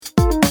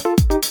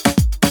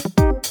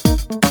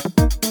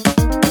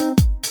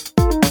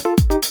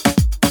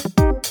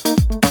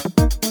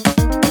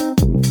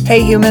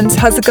Hey humans,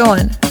 how's it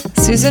going?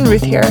 Susan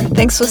Ruth here.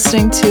 Thanks for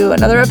listening to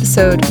another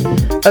episode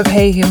of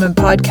Hey Human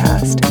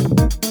Podcast.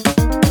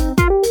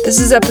 This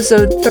is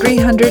episode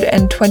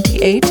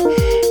 328,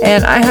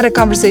 and I had a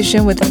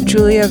conversation with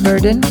Julia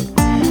Verdin.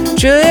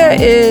 Julia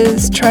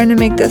is trying to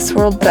make this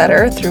world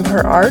better through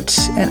her art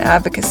and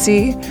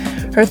advocacy.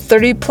 Her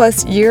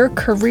 30-plus year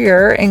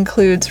career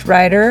includes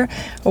writer,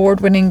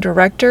 award-winning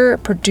director,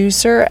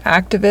 producer,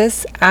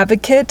 activist,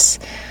 advocate.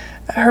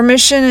 Her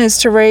mission is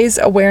to raise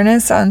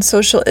awareness on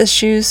social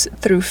issues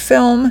through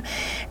film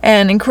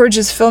and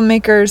encourages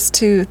filmmakers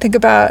to think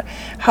about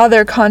how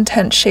their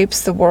content shapes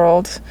the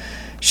world.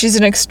 She's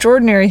an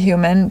extraordinary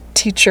human,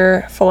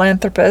 teacher,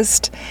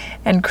 philanthropist,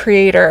 and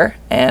creator,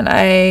 and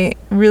I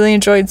really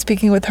enjoyed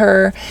speaking with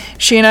her.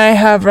 She and I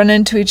have run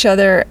into each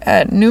other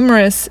at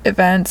numerous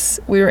events.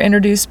 We were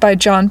introduced by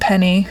John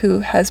Penny, who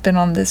has been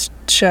on this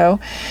show,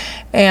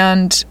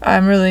 and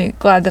I'm really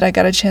glad that I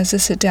got a chance to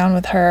sit down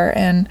with her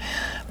and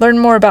learn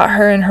more about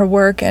her and her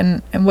work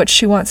and what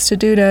she wants to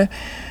do to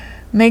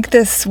make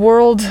this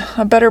world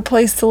a better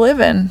place to live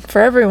in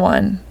for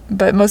everyone,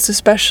 but most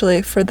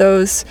especially for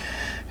those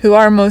who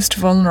are most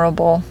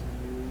vulnerable.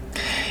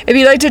 If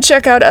you'd like to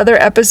check out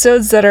other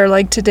episodes that are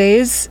like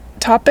today's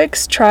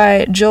topics,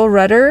 try Jill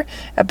Rudder,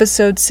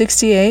 episode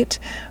 68,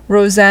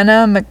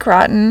 Rosanna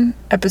McCracken,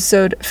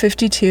 episode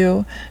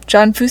 52,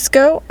 John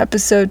Fusco,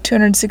 episode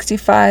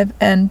 265,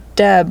 and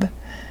Deb,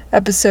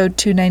 episode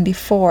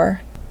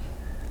 294.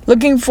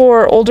 Looking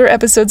for older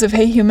episodes of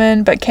Hey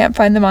Human but can't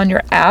find them on your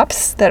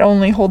apps that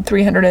only hold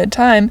 300 at a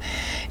time,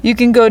 you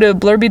can go to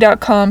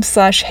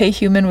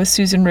blurby.com/heyhuman with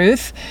Susan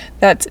Ruth.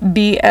 That's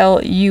BLUBRRY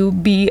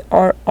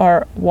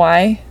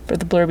for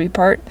the blurby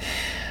part.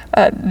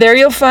 There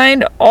you'll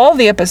find all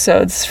the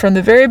episodes from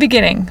the very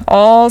beginning,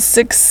 all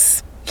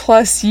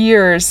 6+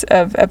 years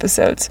of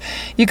episodes.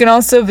 You can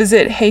also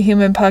visit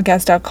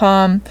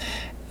heyhumanpodcast.com,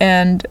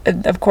 and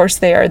of course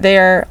they are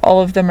there.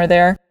 All of them are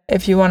there.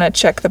 If you want to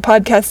check the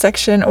podcast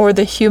section or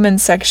the human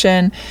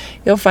section,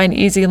 you'll find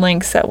easy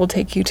links that will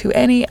take you to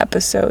any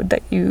episode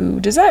that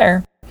you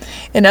desire.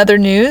 In other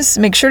news,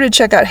 make sure to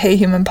check out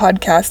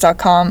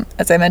heyhumanpodcast.com,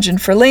 as I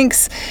mentioned, for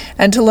links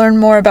and to learn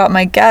more about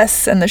my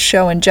guests and the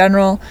show in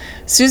general,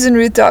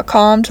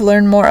 susanruth.com to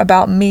learn more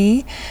about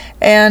me,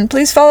 and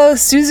please follow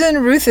Susan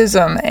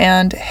Ruthism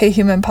and Hey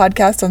Human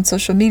Podcast on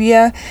social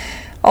media.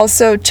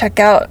 Also, check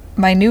out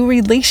my new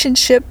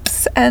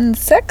relationships and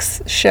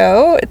sex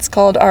show. It's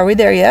called Are We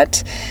There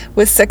Yet?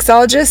 With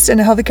sexologist and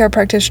healthcare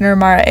practitioner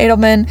Mara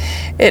Edelman.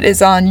 It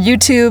is on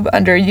YouTube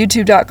under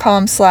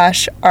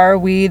youtube.com/Are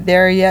We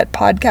There Yet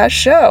podcast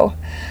show.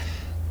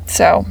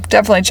 So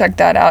definitely check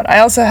that out. I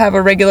also have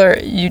a regular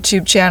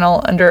YouTube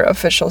channel under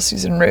official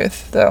Susan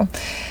Ruth. So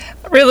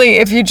really,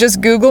 if you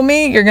just Google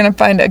me, you're going to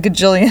find a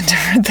gajillion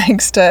different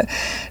things to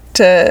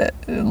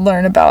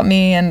learn about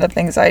me and the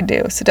things I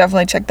do. So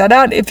definitely check that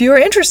out if you are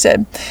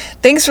interested.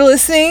 Thanks for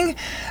listening.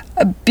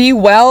 Be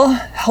well,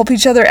 help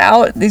each other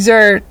out. These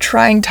are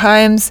trying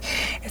times.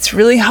 It's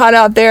really hot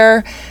out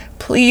there.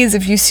 Please,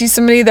 if you see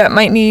somebody that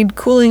might need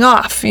cooling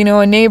off,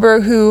 a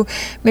neighbor who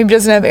maybe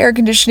doesn't have air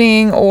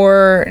conditioning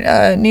or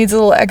needs a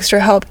little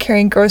extra help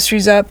carrying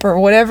groceries up or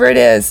whatever it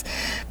is,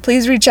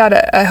 please reach out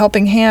a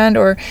helping hand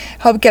or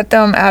help get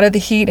them out of the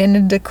heat and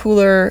into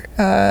cooler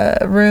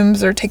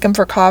rooms, or take them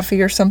for coffee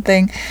or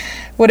something.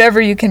 Whatever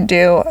you can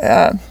do,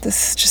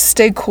 just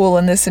stay cool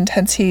in this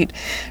intense heat.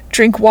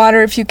 Drink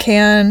water if you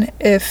can.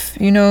 If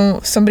you know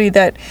somebody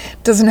that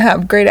doesn't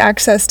have great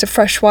access to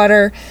fresh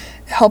water,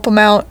 help them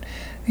out.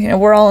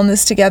 We're all in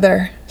this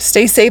together.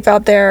 Stay safe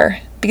out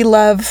there. Be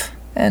love.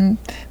 And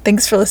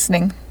thanks for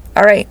listening.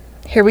 All right,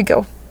 here we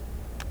go.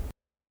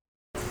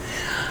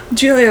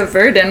 Julia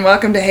Verdin,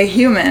 welcome to Hey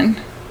Human.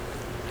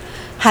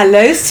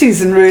 Hello,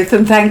 Susan Ruth,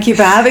 and thank you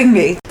for having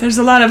me. There's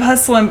a lot of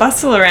hustle and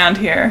bustle around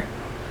here.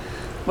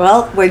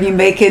 Well, when you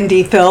make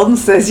indie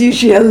films, there's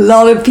usually a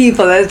lot of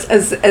people.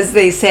 As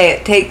they say,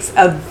 it takes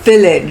a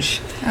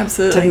village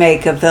absolutely to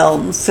make a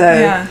film. So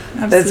yeah,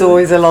 there's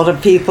always a lot of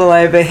people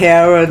over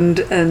here,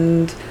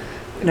 and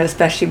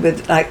especially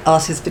with like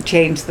Artists for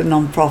Change, the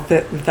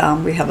non-profit,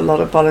 we have a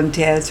lot of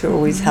volunteers who are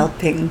always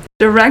helping.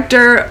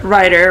 Director,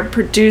 writer,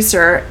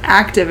 producer,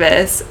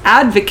 activist,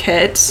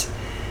 advocate.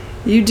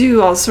 You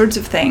do all sorts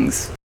of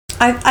things.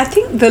 I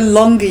think the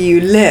longer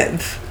you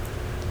live,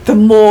 the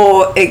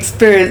more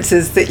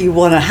experiences that you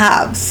want to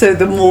have. So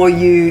the more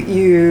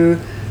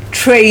you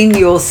train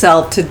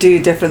yourself to do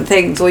different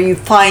things, or you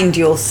find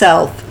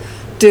yourself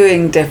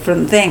doing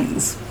different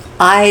things.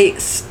 I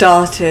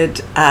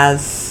started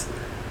as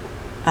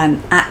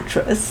an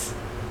actress.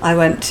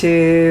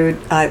 Originally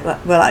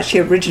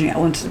I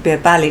wanted to be a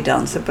ballet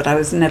dancer, but I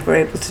was never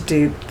able to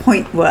do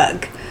point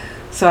work.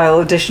 So I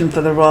auditioned for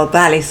the Royal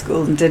Ballet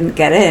School and didn't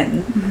get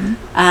in. Mm-hmm.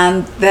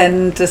 And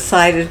then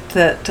decided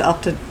that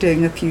after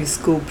doing a few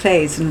school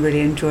plays and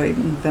really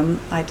enjoying them,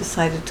 I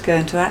decided to go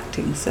into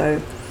acting. So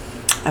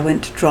I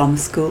went to drama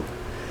school,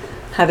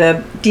 had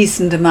a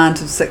decent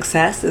amount of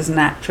success as an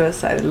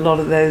actress. I had a lot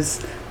of those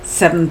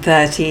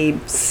 7:30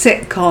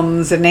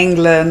 sitcoms in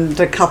England,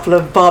 a couple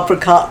of Barbara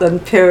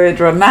Cartland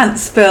period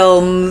romance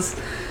films,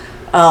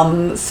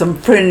 some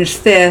fringe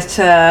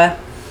theatre,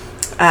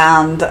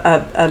 and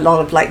a lot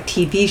of like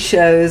TV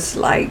shows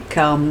like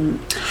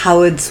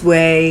Howard's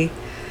Way.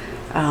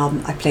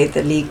 I played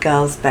the lead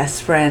girl's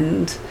best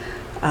friend.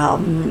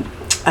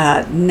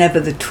 Never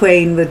the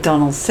Twain with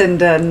Donald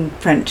Sinden,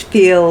 French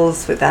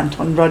Fields with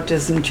Anton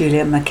Rogers and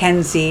Julia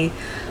Mackenzie.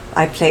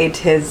 I played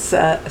his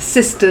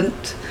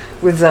assistant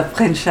with a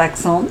French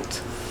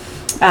accent,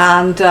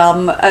 and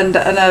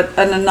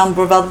a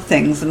number of other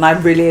things, and I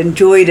really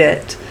enjoyed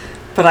it.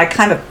 But I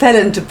kind of fell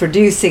into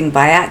producing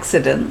by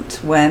accident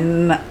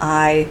when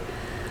I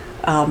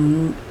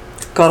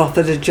got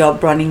offered a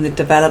job running the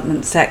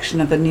development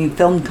section of a new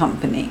film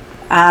company.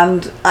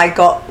 And I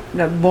got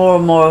more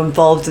and more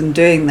involved in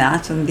doing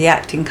that, and the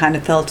acting kind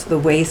of fell to the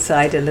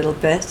wayside a little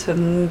bit,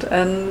 and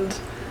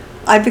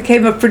I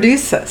became a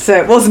producer, so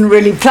it wasn't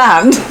really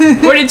planned.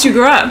 Where did you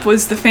grow up?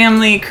 Was the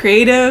family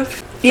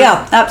creative?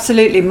 Yeah,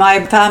 absolutely.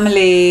 My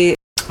family,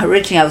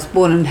 originally I was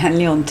born in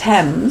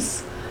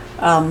Henley-on-Thames,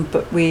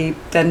 but we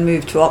then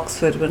moved to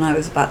Oxford when I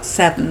was about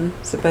 7,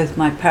 so both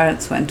my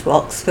parents went to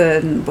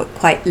Oxford and were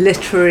quite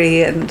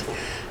literary, and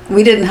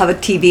we didn't have a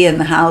TV in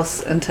the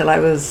house until I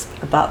was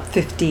about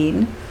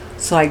 15,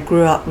 so I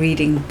grew up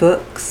reading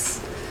books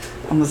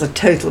and was a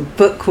total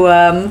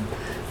bookworm,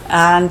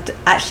 and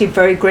actually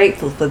very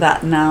grateful for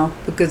that now,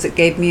 because it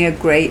gave me a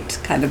great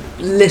kind of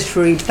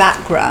literary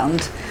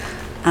background,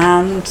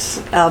 and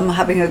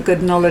having a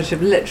good knowledge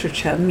of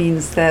literature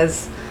means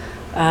there's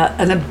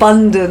an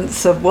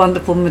abundance of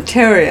wonderful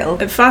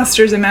material. It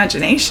fosters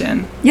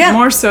imagination,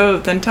 more so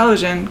than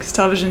television, because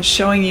television's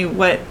showing you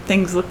what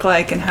things look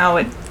like and how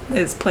it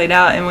is played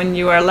out, and when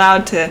you are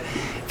allowed to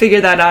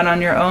figure that out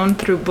on your own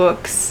through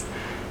books,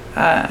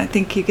 I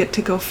think you get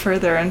to go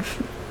further and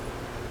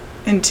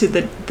into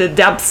the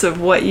depths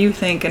of what you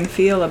think and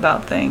feel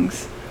about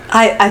things.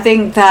 I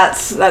think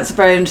that's a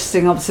very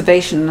interesting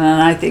observation,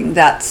 and I think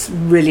that's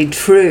really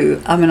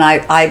true. I mean,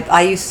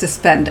 I used to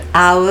spend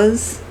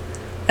hours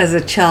as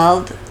a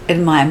child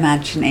in my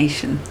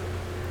imagination.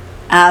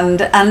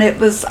 And I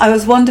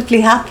was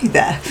wonderfully happy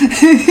there.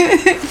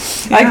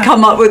 I'd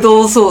come up with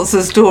all sorts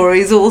of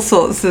stories, all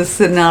sorts of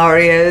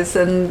scenarios,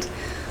 and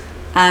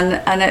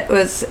it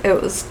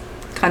was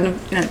kind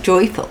of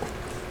joyful.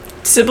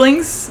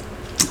 Siblings?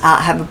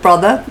 I have a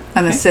brother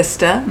and a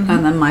sister,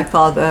 and then my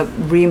father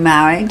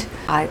remarried.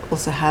 I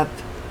also have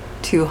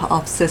 2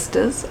 half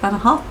sisters and a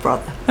half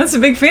brother. That's a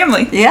big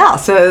family. Yeah,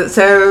 so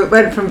it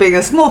went from being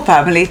a small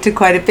family to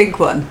quite a big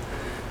one.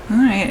 All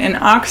right, and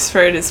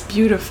Oxford is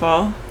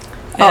beautiful.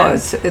 Oh,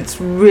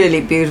 it's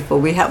really beautiful.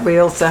 We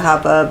also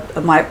have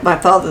my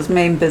father's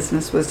main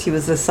business was he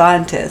was a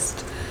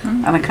scientist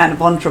and a kind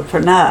of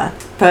entrepreneur,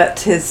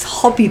 but his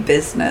hobby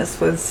business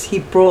was he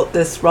brought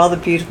this rather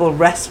beautiful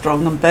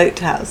restaurant and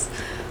boathouse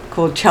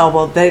called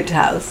Cherwell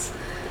Boathouse,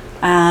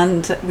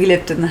 and we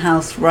lived in the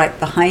house right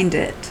behind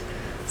it.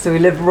 So we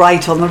lived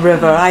right on the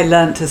river. I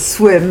learned to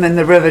swim in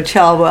the River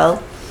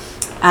Cherwell,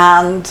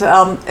 and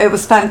it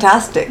was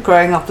fantastic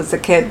growing up as a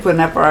kid.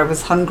 Whenever I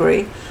was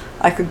hungry,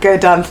 I could go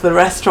down to the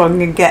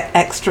restaurant and get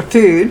extra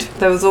food.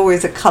 There was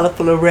always a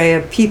colourful array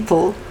of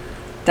people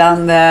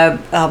down there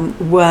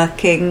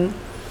working.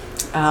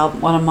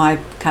 One of my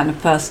kind of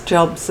first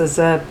jobs as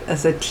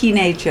a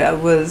teenager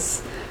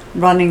was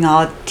running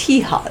our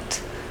tea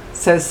hut,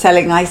 so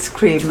selling ice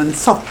cream and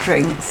soft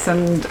drinks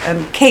and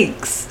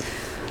cakes.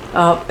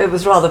 It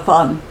was rather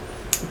fun,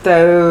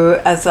 though.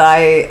 As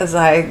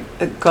I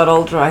got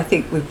older, I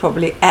think we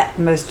probably ate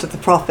most of the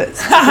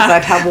profits because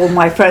I'd have all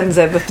my friends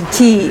over for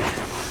tea.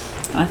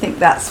 I think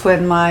that's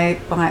when I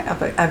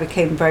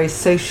became very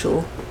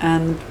social,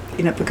 and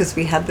because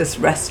we had this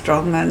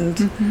restaurant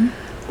and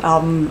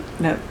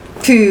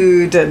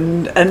food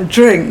and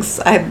drinks,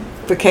 I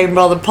became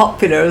rather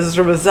popular as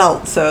a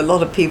result. So a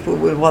lot of people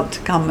would want to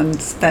come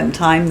and spend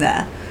time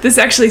there. This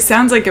actually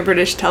sounds like a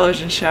British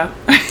television show.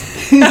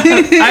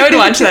 I would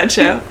watch that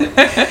show.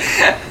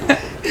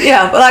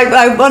 Yeah,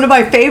 well, one of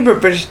my favourite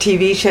British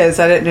TV shows,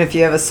 I don't know if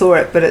you ever saw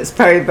it, but it's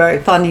very, very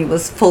funny,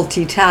 was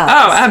Fawlty Towers.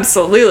 Oh,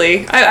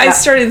 absolutely. I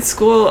started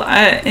school,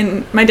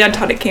 my dad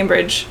taught at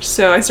Cambridge,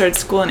 so I started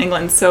school in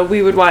England, so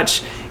we would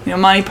watch,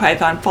 Monty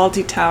Python,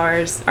 Fawlty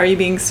Towers, Are You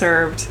Being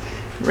Served,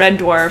 Red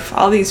Dwarf,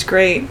 all these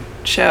great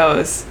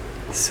shows.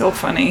 So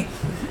funny.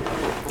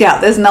 Yeah,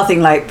 there's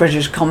nothing like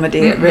British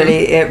comedy. Mm-hmm.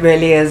 It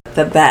really is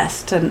the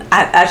best. And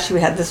actually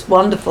we had this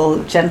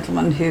wonderful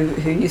gentleman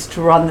who used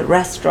to run the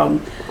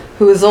restaurant,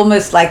 who was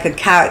almost like a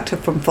character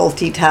from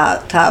Fawlty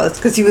Towers,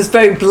 because he was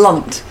very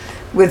blunt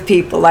with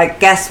people. Like,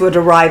 guests would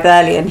arrive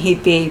early and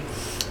he'd be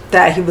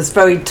there. He was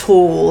very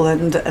tall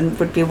and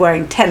would be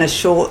wearing tennis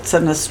shorts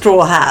and a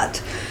straw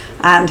hat.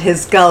 And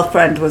his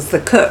girlfriend was the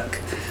cook.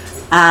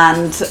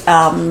 And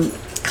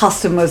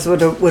customers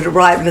would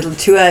arrive a little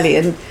too early,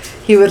 and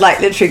he would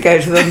literally go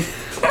to them,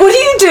 "What are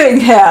you doing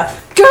here?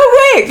 Go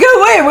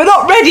away, we're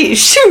not ready,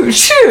 shoo,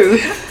 shoo."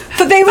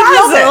 but they would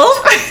love it.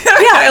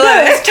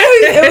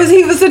 Yeah,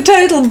 he was a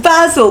total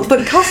Basil,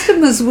 but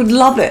customers would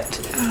love it,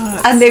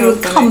 and they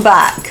would come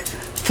back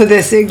for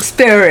this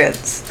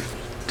experience.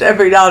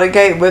 Every now and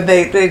again, when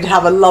they'd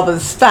have a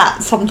lover's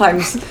spat,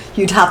 sometimes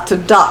you'd have to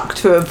duck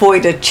to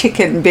avoid a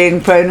chicken being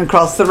thrown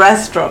across the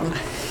restaurant.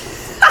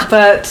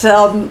 But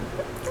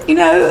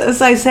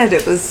as I said,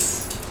 it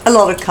was a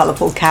lot of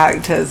colourful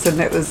characters,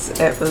 and it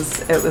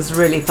was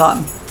really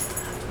fun.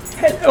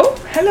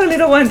 Hello,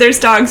 little one. There's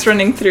dogs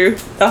running through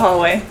the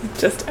hallway.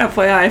 Just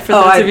FYI for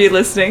those of you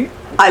listening.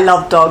 I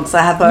love dogs.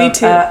 Me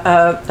too.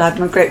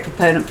 I'm a great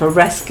proponent for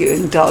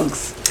rescuing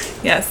dogs.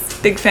 Yes,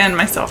 big fan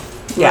myself.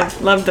 Yeah.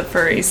 Love the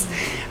furries.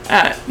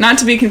 Not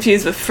to be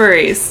confused with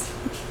furries.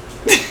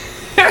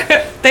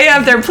 They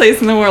have their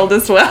place in the world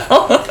as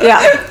well.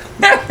 Yeah.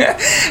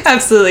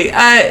 Absolutely.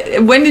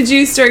 When did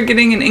you start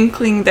getting an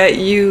inkling that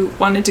you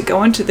wanted to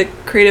go into the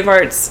creative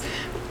arts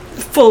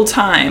full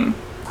time?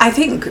 I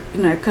think,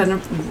 kind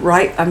of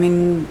right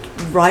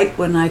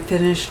when I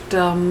finished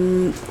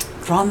drama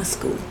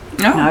school.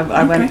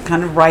 I went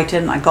kind of right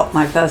in. I got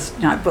my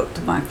first, I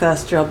booked my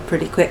first job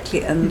pretty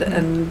quickly, and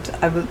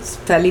I was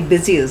fairly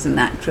busy as an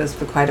actress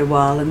for quite a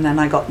while, and then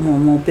I got more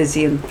and more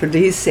busy in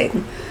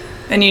producing.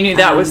 And you knew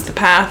that was the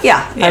path?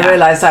 Yeah, I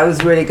realised I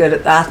was really good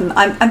at that, and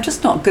I'm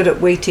just not good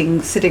at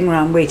sitting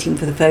around waiting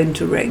for the phone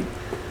to ring,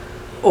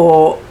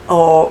 or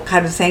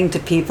kind of saying to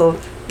people,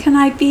 "Can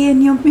I be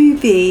in your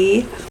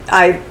movie?"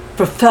 I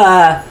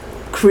prefer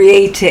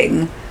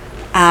creating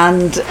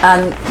and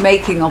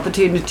making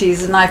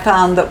opportunities, and I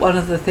found that one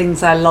of the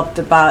things I loved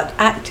about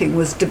acting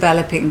was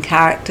developing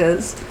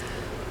characters.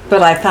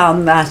 But I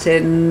found that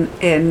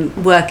in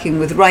working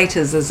with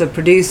writers as a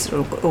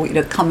producer, or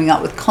coming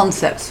up with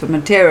concepts for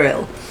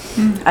material,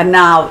 and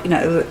now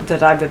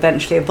that I've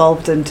eventually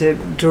evolved into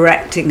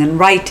directing and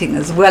writing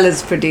as well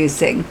as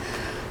producing.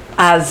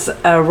 As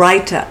a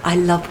writer, I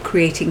love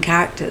creating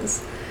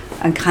characters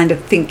and kind of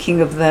thinking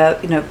of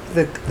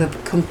the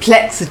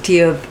complexity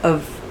of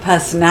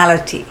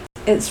personality.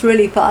 It's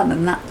really fun,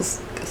 and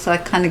so I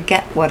kind of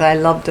get what I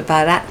loved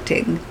about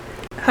acting.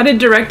 How did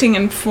directing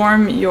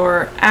inform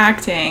your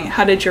acting?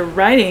 How did your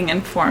writing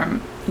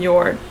inform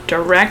your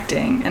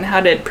directing? And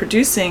how did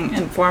producing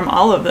inform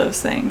all of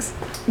those things?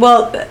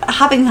 Well,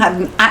 having had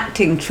an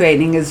acting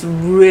training is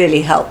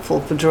really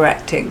helpful for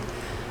directing,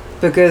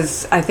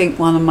 because I think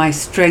one of my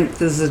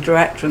strengths as a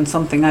director, and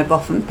something I've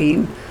often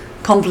been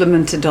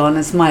complimented on,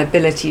 is my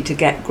ability to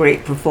get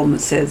great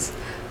performances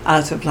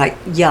out of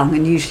young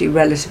and usually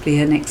relatively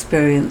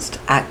inexperienced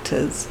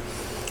actors.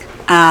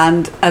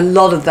 And a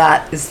lot of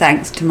that is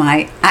thanks to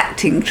my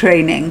acting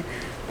training,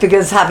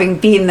 because having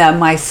been there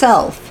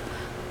myself,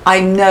 I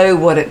know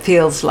what it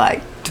feels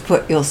like to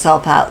put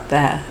yourself out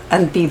there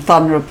and be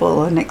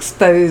vulnerable and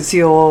expose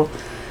your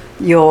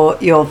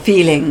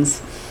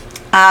feelings.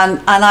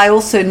 And I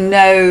also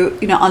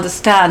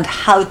understand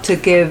how to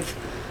give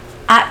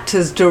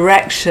actors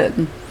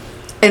direction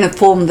in a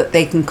form that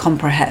they can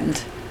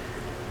comprehend.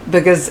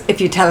 Because if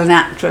you tell an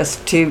actress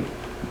to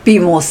be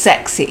more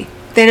sexy,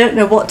 they don't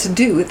know what to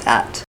do with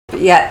that.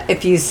 But yet,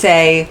 if you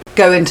say,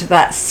 go into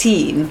that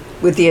scene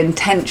with the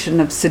intention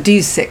of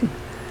seducing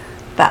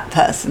that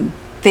person,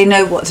 they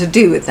know what to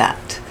do with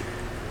that,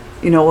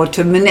 or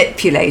to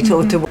manipulate,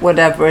 or to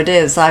whatever it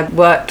is. I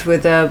worked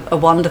with a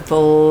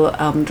wonderful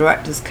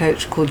director's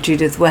coach called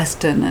Judith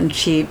Weston, and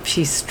she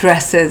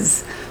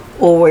stresses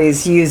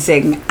always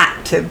using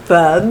active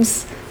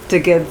verbs to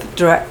give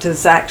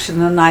directors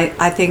action, and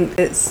I think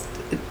it's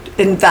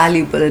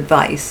invaluable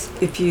advice.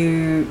 If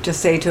you just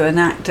say to an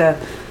actor,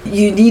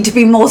 you need to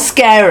be more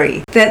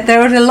scary, they're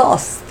at a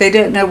loss. They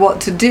don't know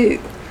what to do.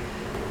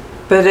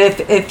 But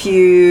if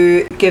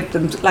you give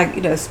them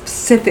a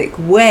specific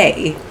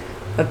way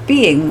of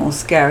being more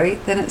scary,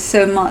 then it's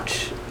so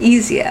much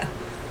easier,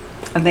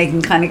 and they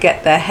can kind of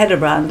get their head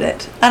around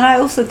it. And I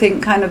also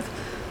think kind of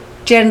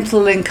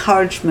gentle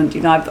encouragement.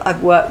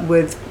 I've worked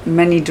with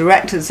many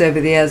directors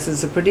over the years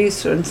as a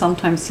producer, and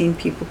sometimes seen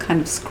people kind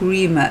of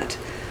scream at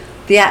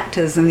the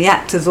actors, and the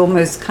actors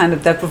almost kind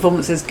of, their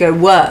performances go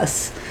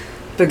worse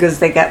because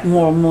they get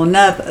more and more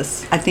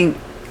nervous. I think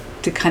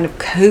to kind of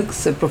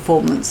coax a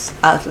performance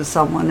out of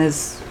someone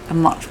is a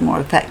much more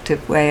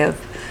effective way of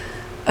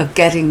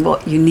getting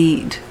what you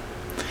need.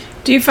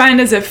 Do you find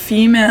as a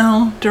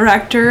female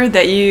director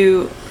that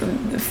you,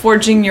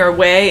 forging your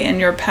way in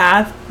your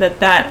path,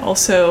 that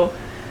also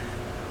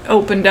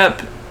opened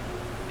up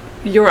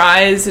your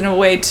eyes in a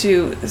way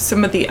to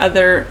some of the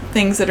other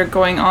things that are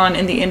going on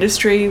in the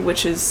industry,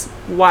 which is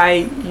why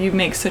you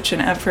make such an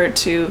effort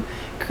to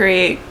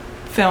create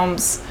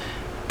films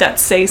that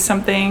say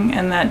something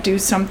and that do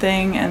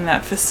something and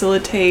that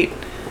facilitate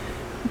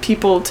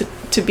people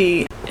to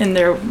be in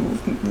their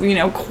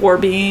core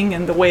being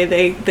and the way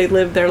they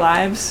live their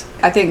lives?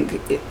 I think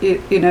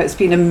it's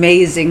been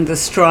amazing, the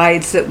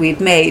strides that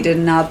we've made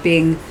in now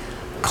being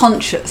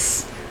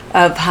conscious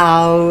of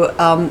how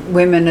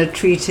women are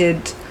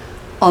treated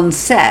on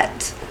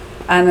set,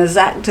 and as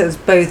actors,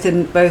 both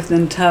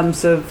in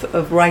terms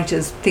of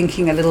writers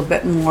thinking a little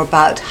bit more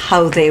about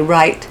how they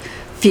write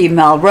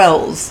female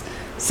roles,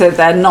 So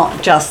they're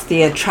not just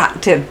the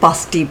attractive,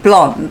 busty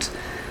blonde,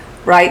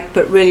 right?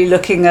 But really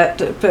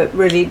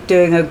really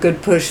doing a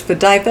good push for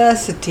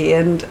diversity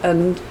and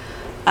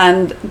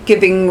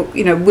giving,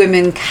 you know,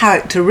 women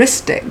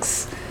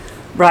characteristics,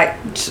 right?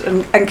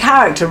 And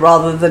character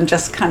rather than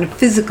just kind of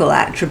physical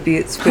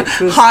attributes, which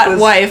was hot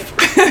wife.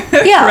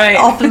 Yeah, right.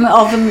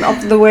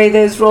 often the way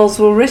those roles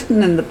were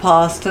written in the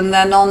past, and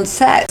then on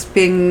set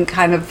being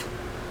kind of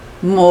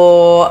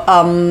more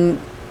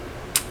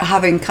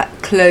having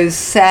closed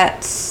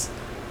sets,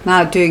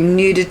 now doing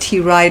nudity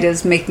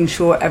riders, making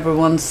sure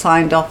everyone's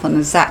signed off on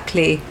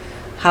exactly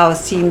how a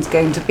scene's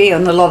going to be.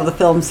 On a lot of the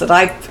films that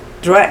I've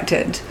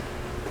directed,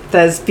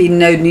 there's been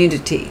no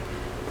nudity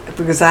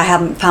because I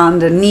haven't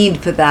found a need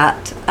for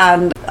that,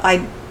 and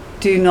I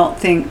do not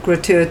think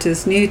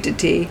gratuitous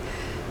nudity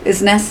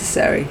is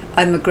necessary.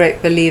 I'm a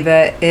great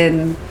believer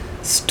in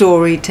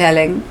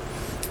storytelling.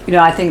 You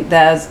know, I think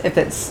if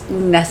it's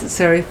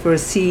necessary for a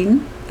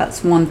scene,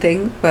 that's one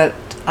thing, but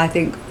I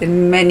think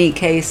in many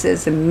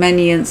cases, in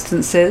many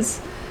instances,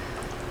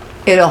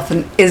 it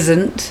often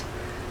isn't,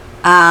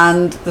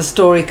 and the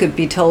story could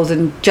be told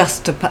in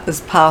just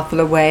as powerful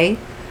a way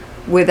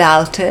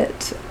without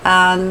it.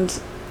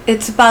 And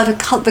it's about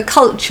the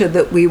culture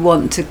that we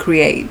want to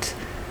create,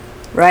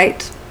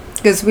 right?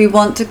 Because we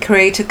want to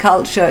create a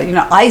culture, you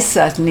know, I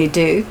certainly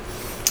do,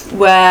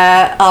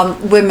 where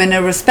women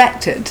are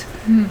respected.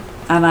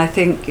 And I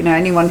think, you know,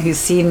 anyone who's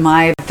seen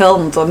my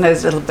films or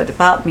knows a little bit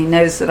about me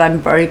knows that I'm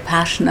very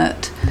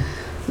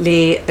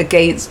passionately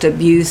against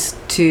abuse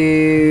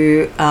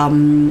to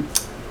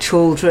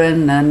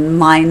children and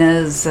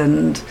minors,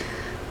 and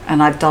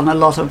I've done a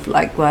lot of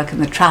like work in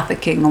the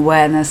trafficking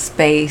awareness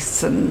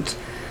space and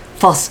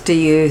foster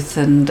youth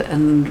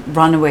and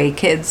runaway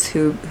kids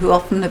who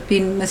often have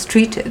been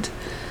mistreated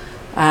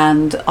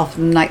and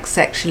often like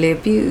sexually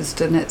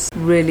abused, and it's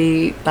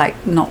really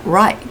like not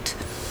right.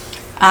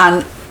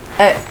 And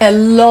a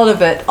lot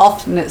of it,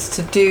 often it's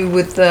to do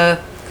with the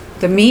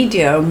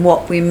media and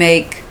what we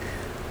make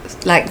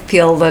like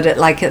feel that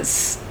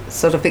it's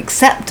sort of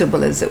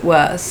acceptable, as it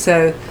were.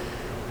 So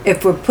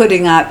if we're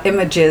putting out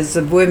images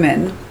of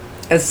women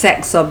as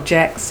sex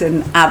objects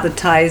in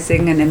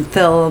advertising and in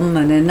film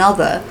and in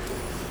other,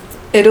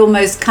 it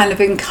almost kind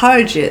of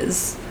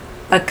encourages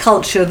a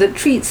culture that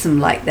treats them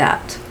like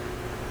that.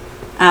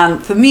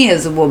 And for me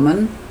as a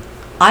woman,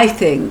 I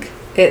think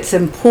it's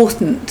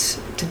important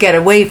to get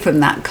away from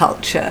that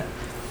culture.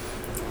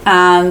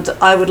 And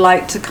I would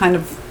like to kind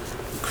of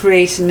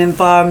create an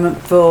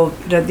environment for,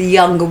 you know, the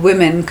younger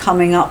women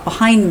coming up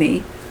behind me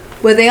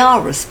where they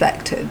are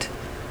respected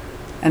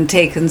and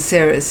taken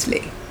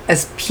seriously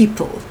as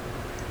people,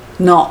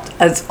 not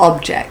as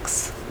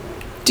objects.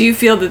 Do you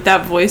feel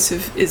that voice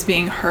is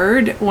being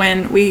heard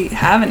when we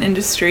have an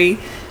industry,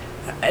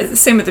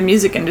 same with the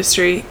music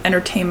industry,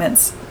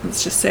 entertainments,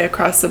 let's just say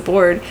across the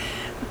board,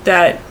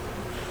 that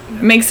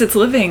makes its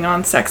living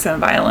on sex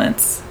and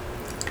violence?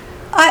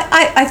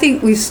 I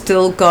think we've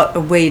still got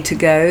a way to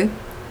go,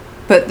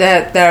 but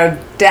there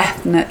have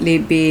definitely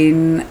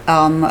been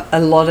a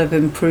lot of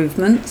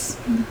improvements.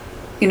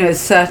 You know,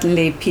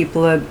 certainly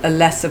people are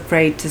less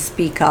afraid to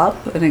speak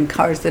up and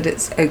encourage that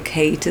it's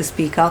okay to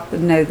speak up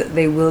and know that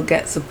they will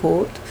get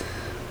support.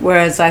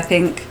 Whereas I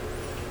think,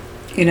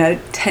 you know,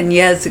 10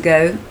 years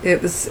ago,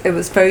 it was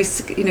very,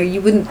 you know,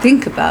 you wouldn't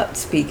think about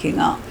speaking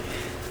up.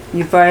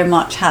 You very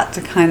much had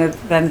to kind of,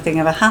 if anything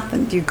ever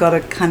happened, you've got to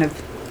kind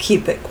of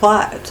keep it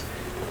quiet.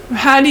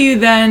 How do you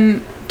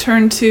then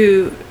turn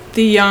to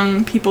the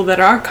young people that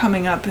are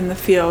coming up in the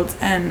field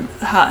and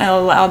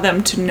allow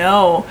them to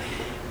know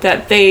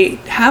that they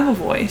have a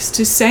voice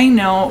to say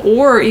no,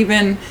 or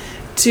even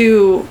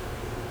to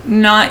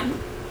not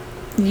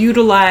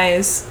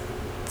utilize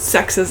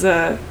sex as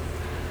a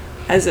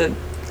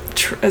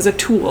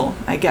tool,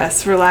 I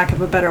guess, for lack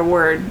of a better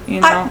word, you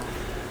know?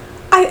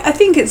 I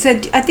think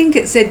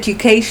it's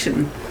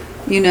education,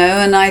 you know,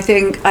 and I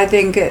think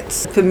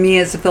it's, for me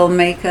as a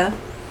filmmaker,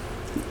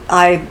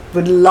 I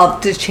would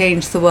love to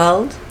change the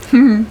world,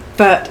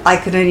 but I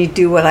can only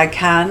do what I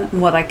can,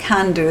 and what I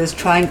can do is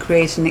try and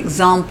create an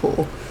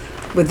example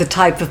with the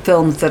type of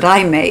films that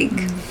I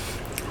make.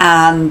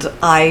 And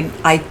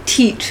I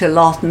teach a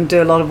lot and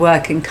do a lot of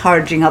work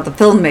encouraging other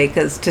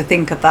filmmakers to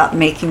think about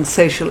making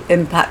social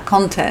impact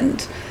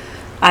content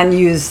and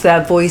use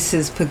their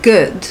voices for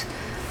good,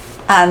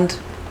 and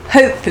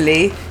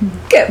hopefully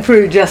get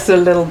through just a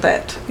little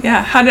bit.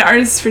 Yeah. How did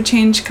Artists for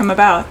Change come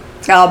about?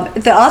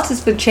 The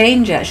Artists for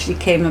Change actually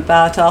came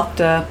about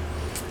after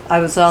I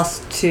was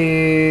asked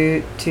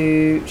to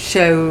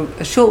show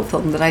a short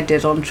film that I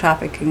did on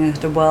trafficking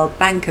at a World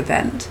Bank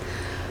event.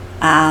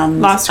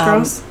 And Lost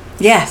Girls?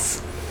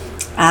 Yes.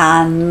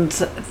 And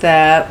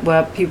there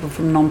were people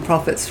from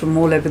non-profits from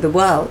all over the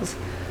world.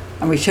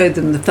 And we showed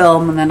them the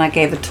film, and then I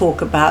gave a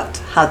talk about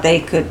how they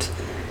could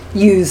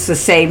use the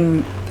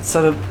same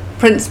sort of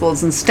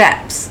principles and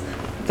steps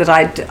that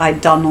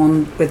I'd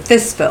done with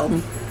this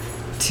film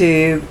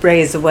to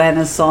raise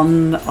awareness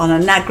on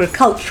an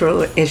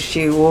agricultural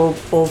issue or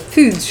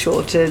food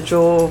shortage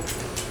or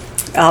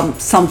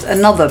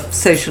another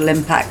social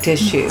impact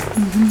issue.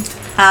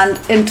 Mm-hmm. And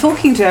in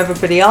talking to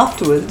everybody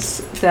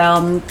afterwards,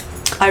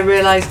 I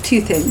realised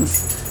two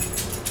things.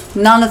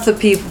 None of the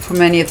people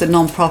from any of the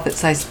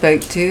non-profits I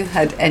spoke to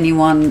had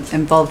anyone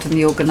involved in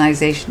the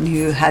organisation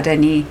who had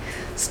any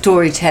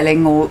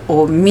storytelling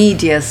or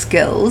media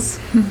skills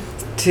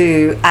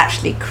to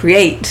actually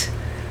create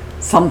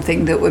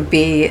something that would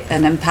be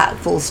an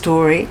impactful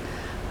story,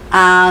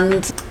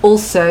 and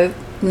also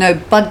no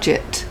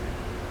budget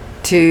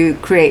to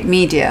create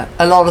media.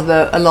 A lot of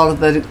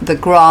the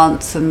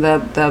grants and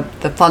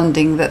the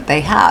funding that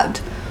they had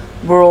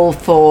were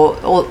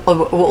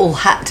all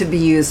had to be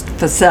used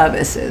for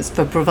services,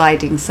 for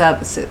providing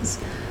services,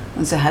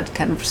 and so had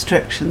kind of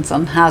restrictions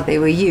on how they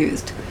were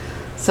used.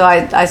 So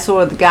I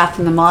saw the gap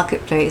in the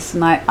marketplace,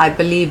 and I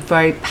believe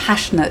very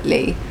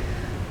passionately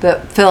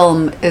that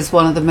film is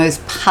one of the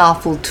most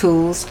powerful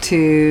tools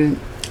to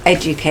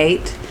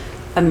educate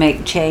and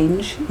make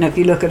change. You know, if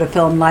you look at a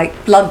film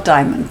like Blood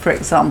Diamond, for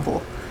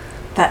example,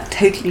 that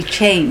totally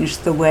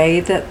changed the way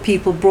that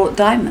people brought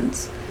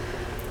diamonds.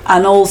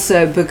 And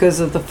also because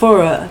of the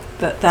furor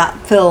that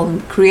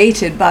film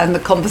created and the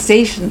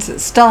conversations it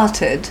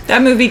started.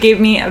 That movie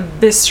gave me a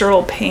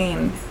visceral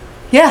pain.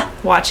 Yeah.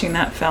 Watching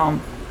that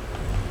film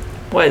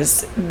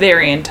was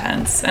very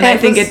intense, and I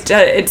think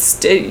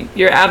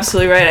you're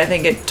absolutely right. I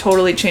think it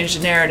totally changed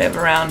the narrative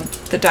around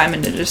the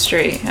diamond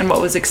industry and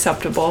what was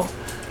acceptable.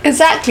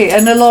 Exactly,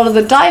 and a lot of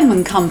the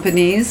diamond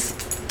companies,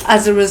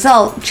 as a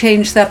result,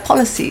 changed their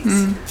policies.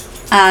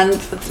 And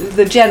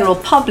the general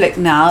public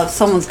now, if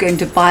someone's going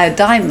to buy a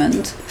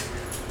diamond,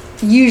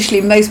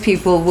 usually most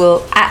people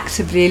will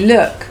actively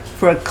look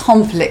for a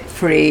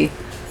conflict-free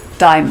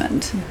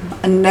diamond,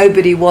 and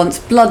nobody wants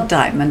blood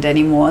diamond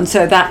anymore, and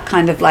so that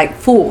kind of like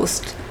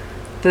forced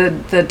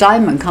the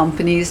diamond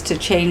companies to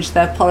change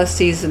their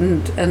policies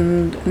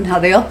and how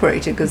they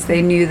operated, because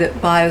they knew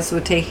that buyers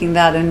were taking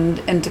that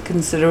into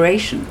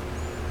consideration.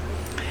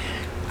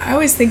 I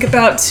always think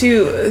about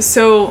too,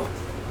 so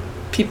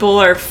people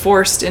are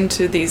forced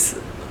into these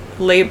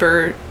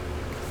labor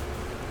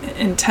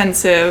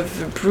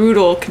intensive,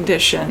 brutal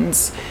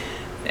conditions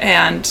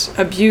and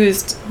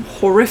abused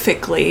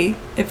horrifically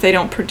if they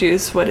don't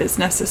produce what is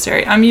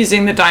necessary. I'm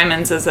using the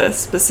diamonds as a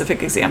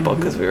specific example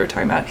because we were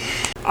talking about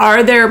it.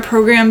 Are there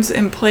programs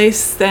in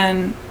place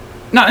then,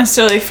 not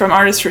necessarily from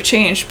Artists for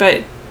Change,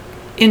 but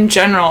in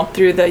general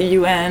through the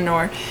UN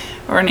or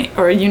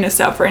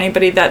UNICEF or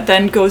anybody that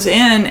then goes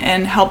in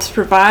and helps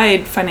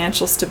provide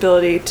financial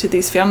stability to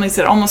these families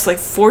that almost like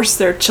force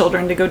their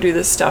children to go do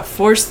this stuff,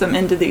 force them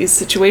into these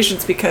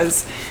situations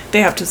because they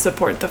have to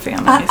support the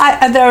families?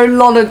 There are a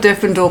lot of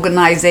different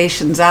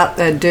organizations out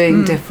there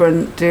doing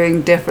different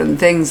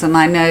things, and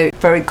I know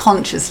very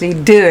consciously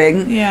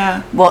doing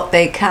what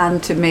they can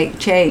to make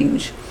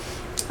change.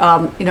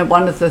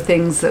 One of the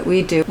things that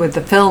we do with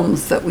the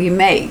films that we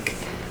make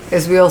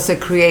is we also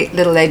create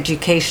little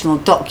educational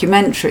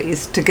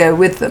documentaries to go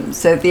with them.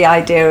 So the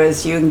idea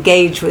is you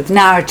engage with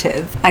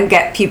narrative and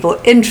get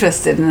people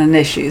interested in an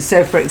issue.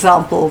 So for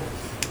example,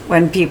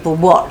 when people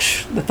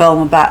watch the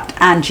film about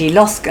Angie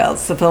Lost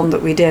Girls, the film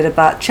that we did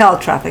about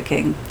child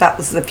trafficking, that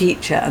was the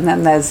feature, and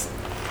then there's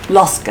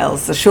Lost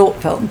Girls, the short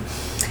film.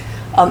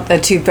 They're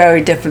two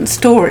very different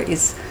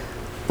stories,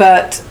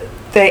 but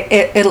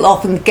it'll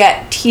often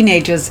get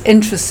teenagers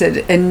interested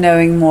in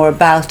knowing more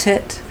about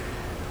it.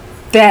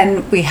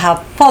 Then we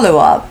have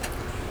follow-up.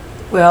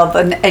 We have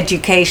an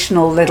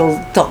educational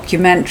little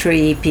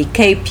documentary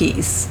EPK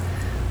piece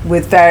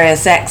with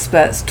various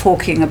experts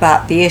talking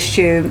about the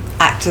issue,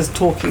 actors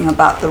talking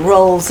about the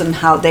roles and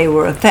how they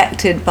were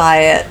affected by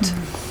it.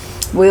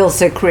 We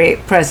also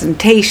create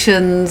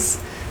presentations,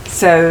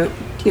 so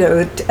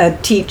a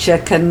teacher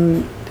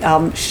can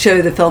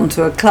show the film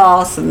to a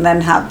class and then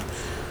have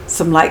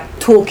some like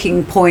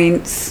talking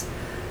points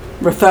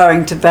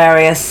referring to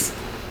various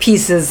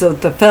pieces of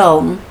the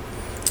film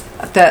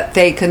that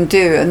they can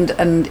do, and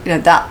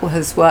that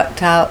has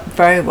worked out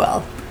very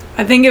well.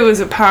 I think it was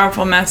a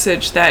powerful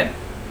message that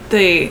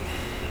I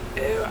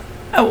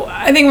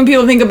think when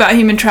people think about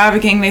human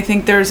trafficking, they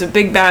think there's a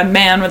big bad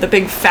man with a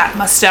big fat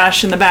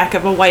mustache in the back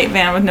of a white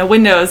van with no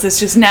windows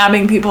that's just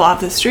nabbing people off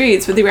the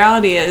streets. But the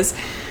reality is,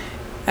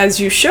 as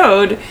you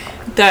showed,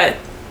 that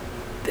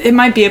it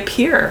might be a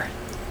peer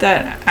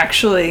that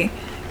actually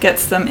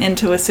gets them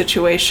into a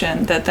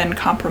situation that then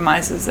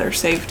compromises their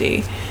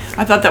safety.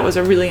 I thought that was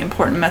a really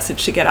important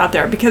message to get out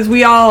there, because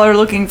we all are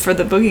looking for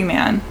the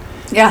boogeyman.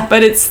 Yeah.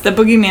 But the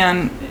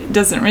boogeyman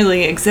doesn't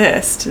really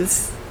exist.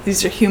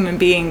 These are human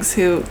beings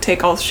who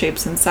take all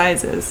shapes and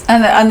sizes.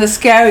 And the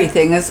scary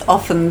thing is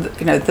often,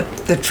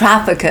 the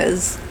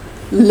traffickers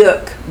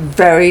look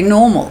very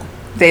normal.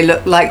 They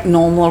look like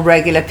normal,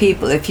 regular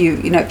people. If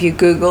you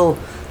Google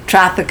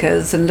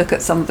traffickers and look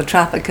at some of the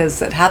traffickers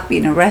that have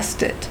been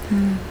arrested,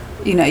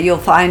 you'll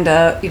find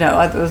there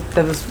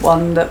was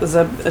one that was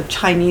a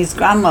Chinese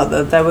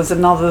grandmother. There was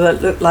another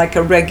that looked like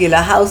a regular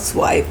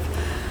housewife.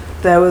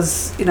 There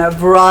was, a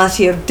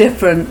variety of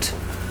different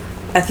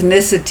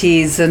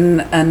ethnicities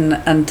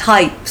and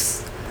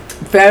types.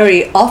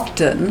 Very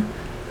often,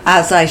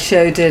 as I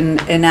showed in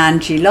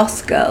Angie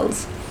Lost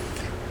Girls,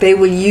 they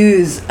will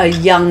use a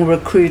young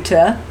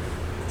recruiter,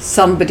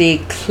 somebody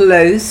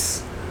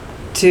close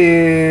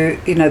to,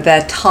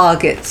 their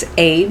target's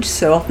age.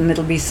 So often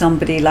it'll be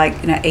somebody like,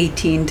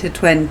 18 to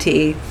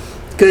 20,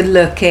 good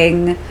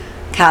looking,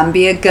 can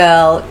be a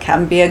girl,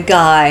 can be a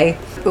guy.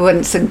 When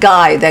it's a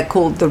guy, they're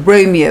called the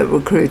Romeo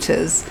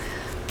recruiters,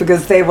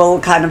 because they will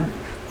kind of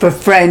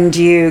befriend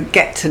you,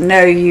 get to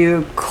know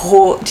you,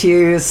 court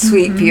you,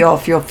 sweep you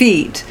off your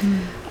feet.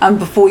 And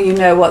before you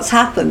know what's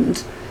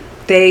happened,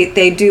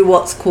 they do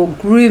what's called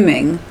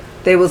grooming.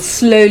 They will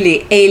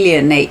slowly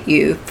alienate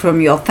you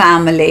from your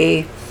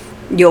family,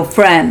 your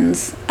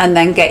friends, and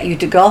then get you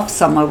to go off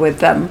somewhere with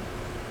them.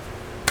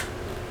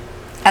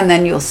 And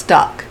then you're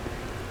stuck.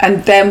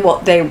 And then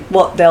what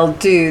they'll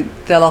do,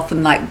 they'll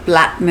often like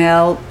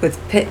blackmail with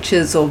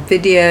pictures or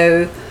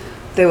video.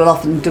 They will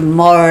often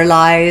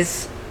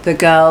demoralize the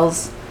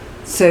girls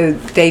so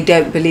they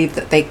don't believe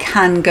that they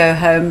can go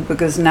home,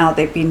 because now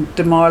they've been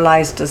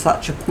demoralized to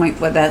such a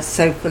point where they're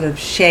so full of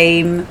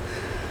shame.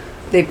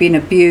 They've been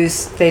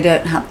abused. They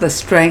don't have the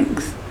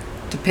strength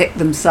to pick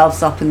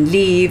themselves up and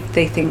leave.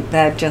 They think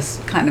they're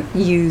just kind of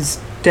used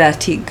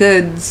dirty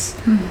goods.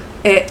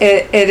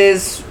 It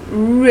is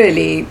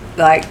really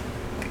like,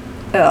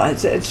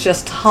 it's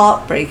just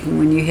heartbreaking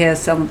when you hear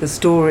some of the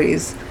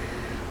stories.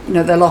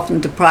 They'll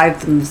often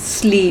deprive them of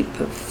sleep,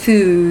 of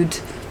food,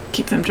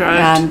 keep them drugged,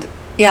 and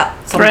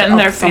threaten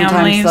their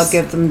families. Sometimes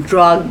they'll give them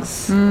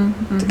drugs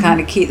to kind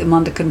of keep them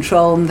under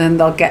control, and then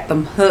they'll get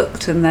them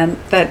hooked, and then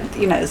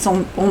it's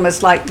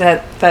almost like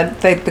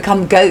they've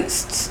become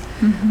ghosts.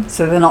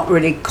 So they're not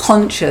really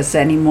conscious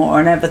anymore,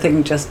 and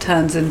everything just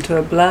turns into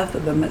a blur for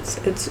them.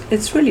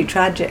 It's really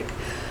tragic,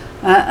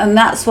 and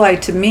that's why,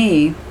 to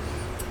me,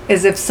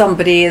 is if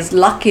somebody is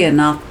lucky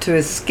enough to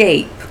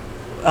escape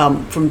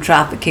from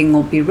trafficking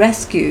or be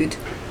rescued,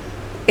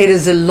 it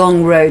is a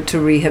long road to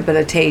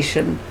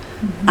rehabilitation,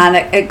 and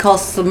it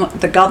costs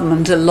the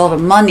government a lot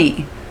of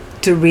money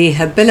to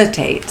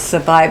rehabilitate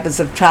survivors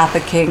of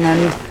trafficking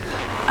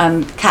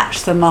and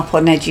catch them up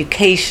on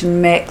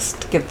education mix,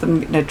 to give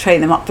them,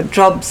 train them up for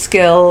job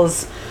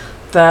skills,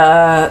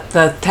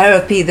 the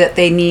therapy that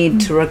they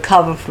need to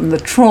recover from the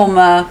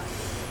trauma.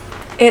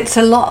 It's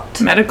a lot.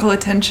 Medical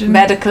attention.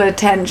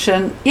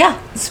 Yeah,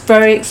 it's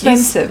very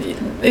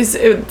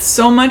expensive.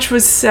 So much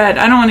was said.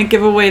 I don't want to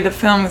give away the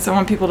film because I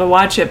want people to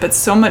watch it, but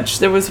so much.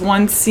 There was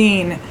one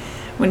scene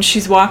when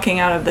she's walking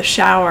out of the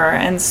shower,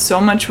 and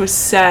so much was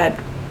said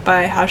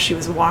by how she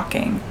was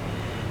walking.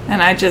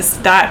 And I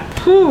just, that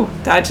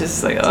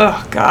just like,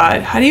 oh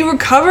God, how do you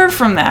recover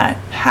from that?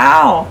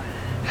 How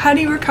do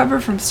you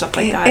recover from stuff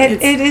like that?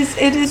 It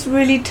is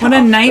really tough.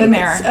 What a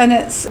nightmare. And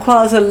it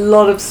requires a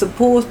lot of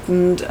support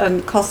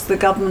and costs the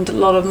government a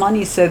lot of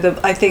money. So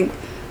that I think,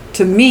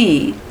 to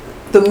me,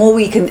 the more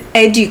we can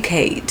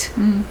educate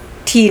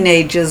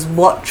teenagers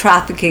what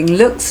trafficking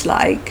looks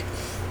like,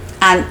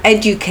 and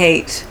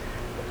educate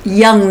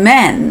young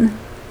men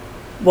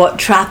what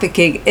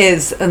trafficking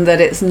is and that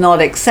it's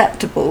not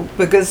acceptable,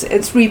 because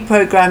it's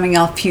reprogramming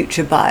our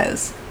future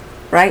buyers,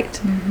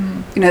 right?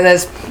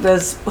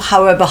 There's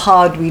however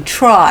hard we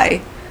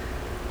try,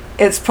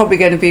 it's probably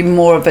going to be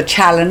more of a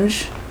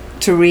challenge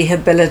to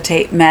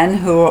rehabilitate men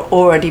who are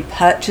already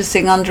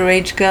purchasing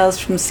underage girls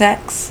from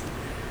sex.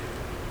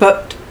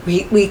 But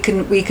we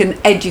can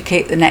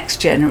educate the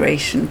next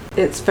generation.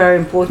 It's very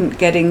important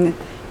getting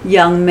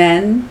young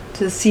men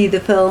to see the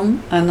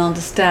film and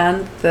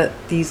understand that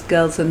these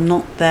girls are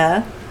not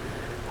there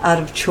out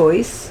of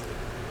choice,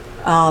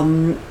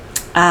 and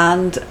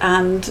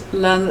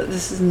learn that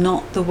this is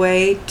not the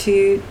way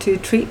to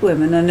treat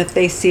women, and if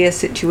they see a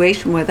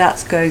situation where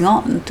that's going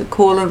on, to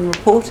call and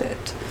report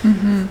it.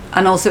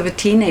 And also for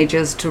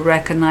teenagers to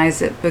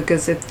recognize it,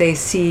 because if they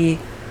see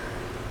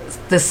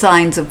the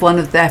signs of one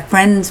of their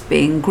friends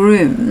being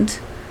groomed,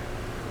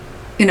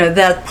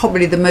 they're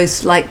probably the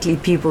most likely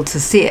people to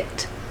see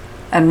it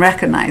and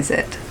recognize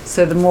it.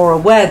 So the more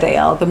aware they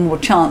are, the more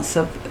chance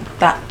of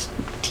that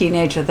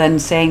teenager then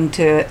saying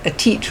to a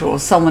teacher or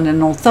someone in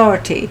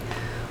authority,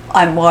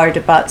 I'm worried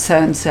about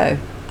so-and-so,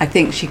 I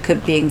think she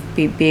could be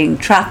being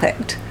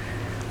trafficked.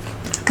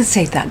 Could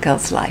save that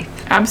girl's life.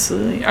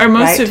 Absolutely. Are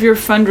most of your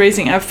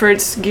fundraising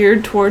efforts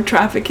geared toward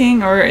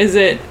trafficking, or is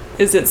it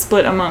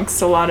split amongst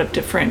a lot of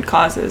different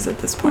causes at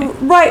this point?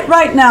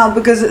 Right now,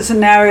 because it's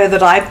an area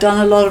that I've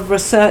done a lot of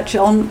research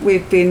on,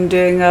 we've been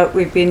doing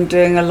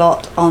a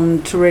lot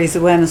to raise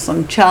awareness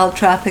on child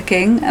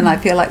trafficking, and I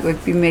feel like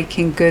we've been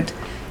making good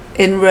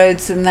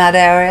inroads in that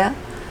area.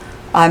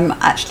 I'm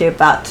actually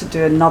about to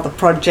do another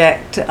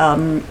project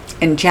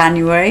in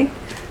January,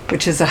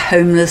 which is a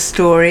homeless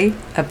story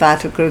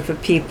about a group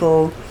of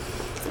people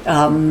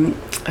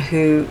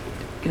who,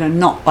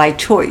 not by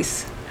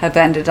choice, have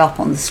ended up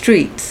on the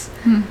streets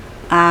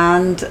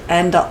and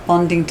end up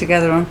bonding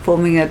together and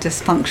forming a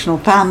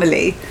dysfunctional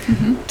family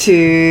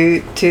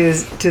to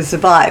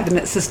survive. And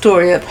it's a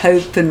story of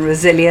hope and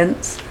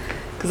resilience,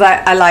 because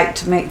I like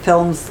to make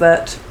films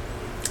that,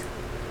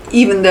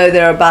 even though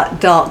they're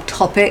about dark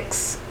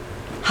topics,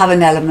 have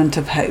an element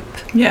of hope.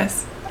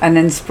 Yes. an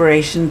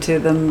inspiration to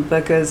them,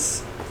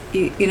 because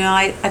you know,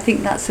 I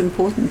think that's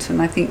important,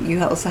 and I think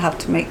you also have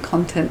to make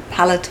content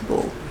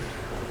palatable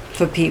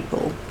for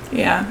people.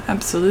 Yeah,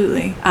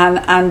 absolutely. And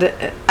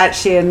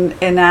actually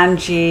in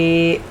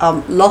Angie,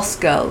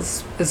 Lost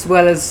Girls, as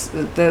well as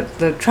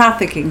the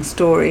trafficking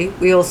story,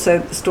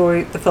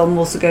 the film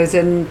also goes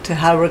into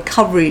her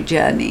recovery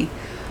journey.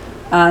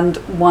 And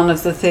one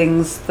of the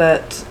things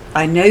that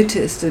I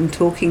noticed in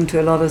talking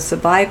to a lot of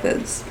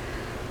survivors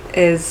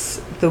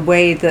is the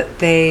way that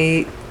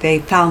they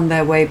found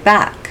their way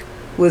back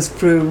was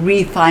through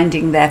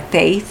refinding their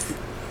faith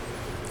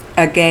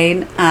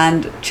again,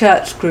 and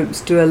church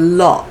groups do a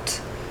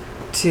lot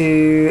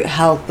to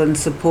help and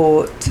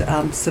support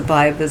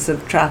survivors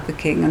of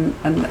trafficking,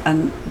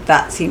 and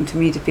that seemed to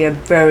me to be a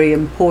very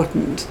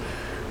important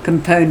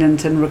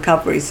component in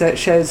recovery. So it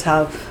shows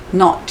how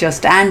not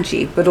just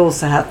Angie but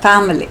also her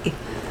family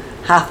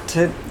have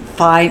to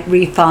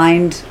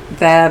refine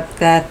their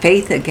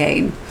faith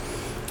again,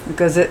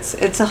 because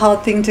it's a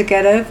hard thing to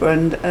get over,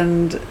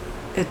 and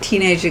a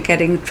teenager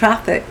getting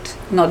trafficked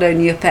not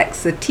only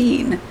affects the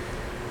teen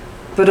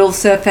but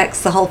also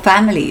affects the whole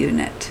family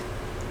unit.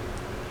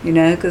 You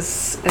know,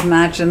 because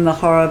imagine the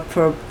horror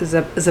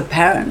as a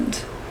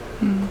parent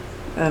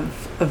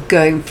of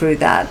going through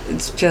that.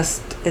 It's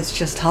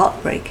just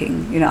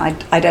heartbreaking. You know,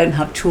 I don't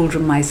have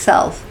children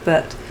myself,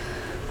 but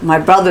my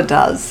brother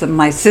does and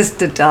my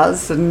sister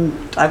does, and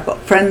I've got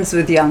friends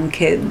with young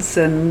kids,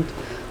 and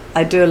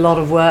I do a lot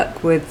of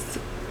work with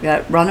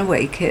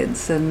runaway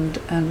kids,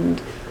 and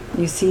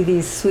you see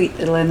these sweet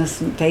little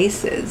innocent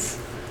faces.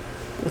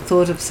 The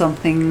thought of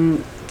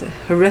something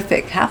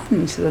horrific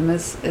happening to them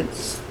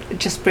it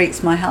just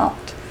breaks my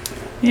heart.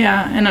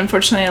 Yeah, and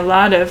unfortunately a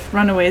lot of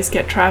runaways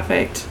get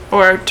trafficked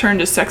or turn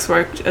to sex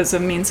work as a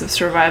means of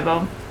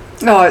survival.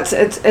 Oh,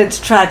 it's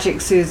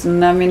tragic,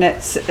 Susan. I mean,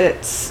 I've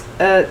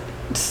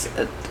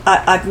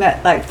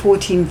met like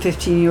 14,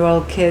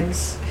 15-year-old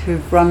kids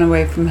who've run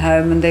away from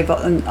home, and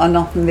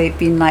often they've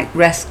been like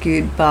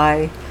rescued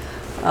by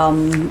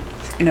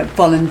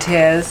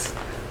volunteers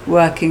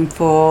working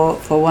for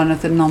one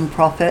of the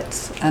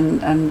non-profits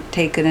and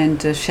taken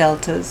into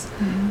shelters.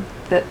 Mm-hmm.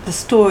 The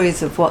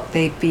stories of what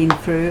they've been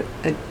through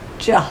are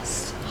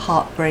just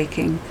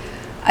heartbreaking,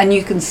 and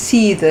you can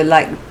see the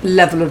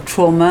level of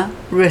trauma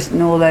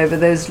written all over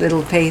those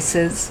little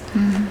faces.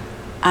 Mm-hmm.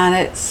 And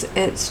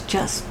it's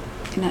just,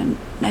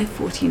 no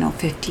 14 or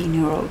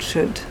 15-year-old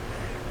should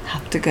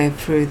have to go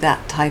through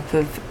that type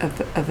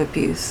of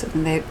abuse. I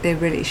mean, they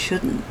really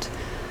shouldn't.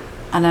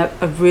 And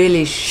a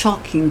really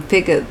shocking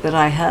figure that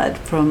I heard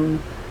from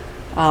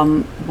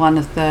one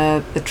of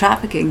the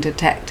trafficking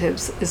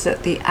detectives is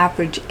that the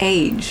average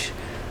age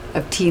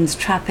of teens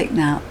trafficked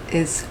now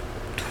is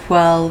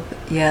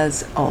 12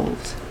 years old.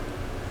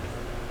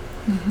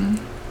 Mm-hmm.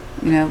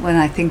 You know, when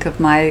I think of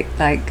my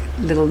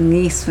little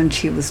niece when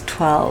she was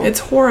 12,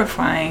 it's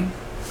horrifying.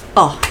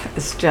 Oh,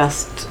 it's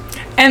just.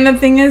 And the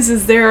thing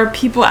is there are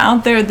people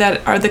out there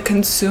that are the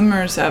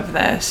consumers of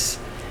this.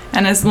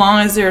 And as long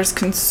as there's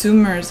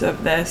consumers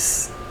of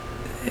this,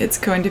 it's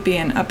going to be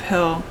an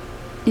uphill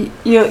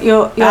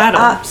You're battle.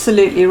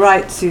 Absolutely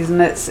right,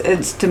 Susan.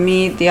 It's to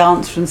me the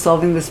answer in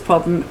solving this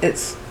problem.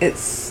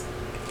 It's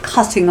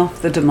cutting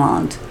off the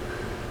demand,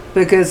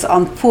 because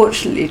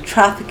unfortunately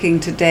trafficking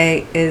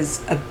today is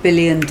 $1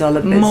 billion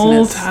business.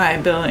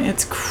 Multi-billion.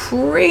 It's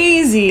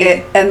crazy.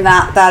 And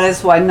that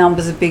is why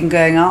numbers have been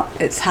going up.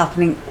 It's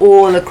happening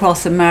all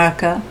across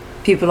America.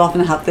 People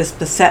often have this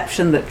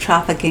perception that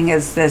trafficking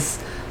is this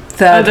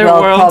third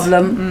world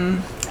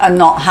problem and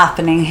not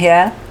happening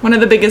here. One of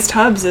the biggest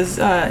hubs is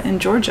in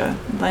Georgia,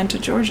 Atlanta,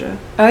 Georgia.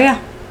 Oh yeah.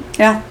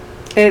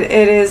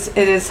 It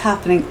is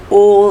happening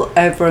all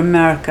over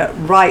America,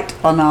 right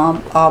on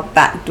our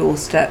back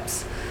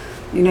doorsteps.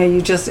 You know,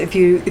 if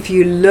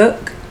you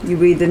look, you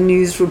read the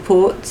news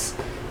reports.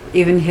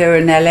 Even here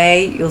in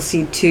LA, you'll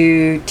see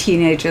 2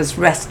 teenagers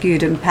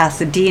rescued in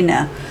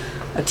Pasadena,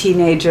 a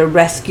teenager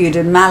rescued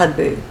in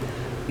Malibu.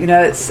 You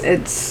know,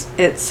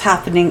 it's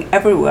happening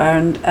everywhere,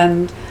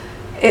 and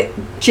it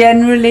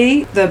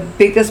generally the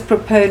biggest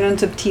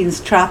proponent of teens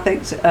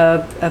trafficked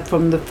are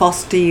from the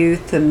foster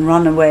youth and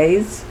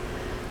runaways,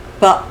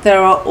 but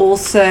there are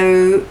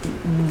also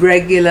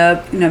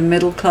regular,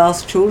 middle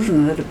class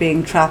children that are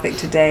being trafficked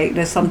today. You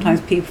know,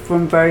 sometimes people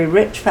from very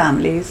rich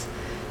families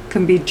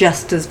can be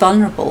just as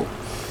vulnerable.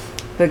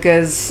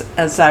 Because,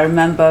 as I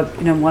remember,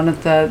 one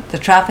of the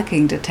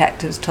trafficking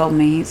detectives told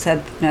me, he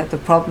said, the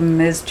problem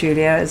is,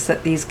 Julia, is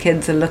that these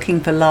kids are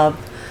looking for love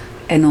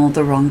in all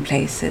the wrong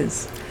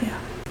places. Yeah.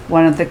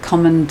 One of the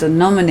common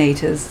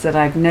denominators that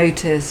I've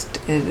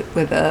noticed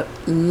with a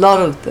lot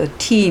of the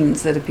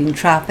teens that have been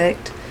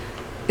trafficked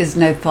is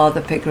no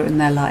father figure in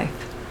their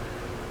life,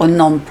 or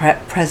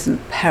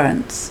non-present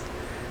parents.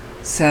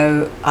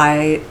 So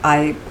I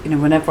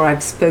whenever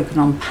I've spoken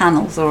on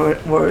panels or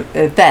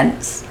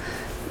events,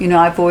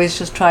 I've always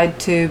just tried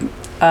to,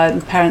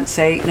 parents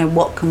say,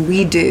 what can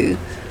we do?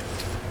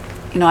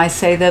 I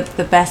say that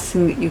the best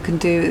thing that you can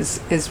do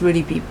is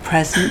really be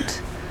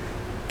present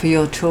for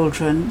your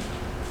children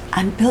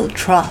and build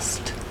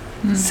trust.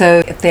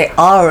 So if they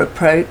are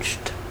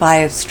approached by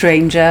a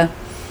stranger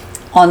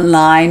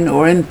online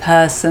or in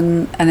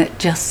person and it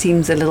just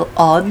seems a little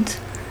odd,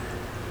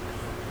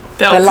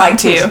 they're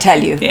likely to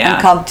tell you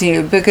and come to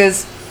you,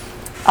 because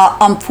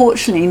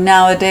unfortunately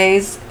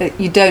nowadays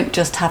you don't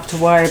just have to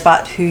worry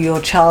about who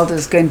your child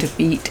is going to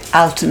meet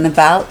out and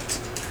about.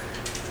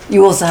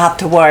 You also have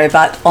to worry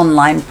about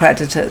online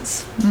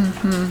predators.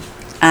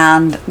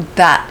 And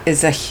that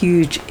is a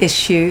huge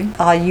issue.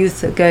 Our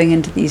youth are going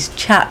into these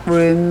chat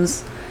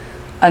rooms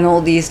and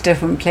all these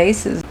different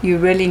places. You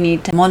really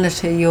need to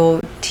monitor your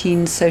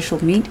teen's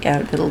social media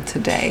a little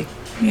today.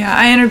 Yeah,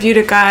 I interviewed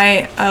a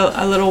guy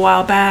a little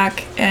while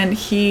back, and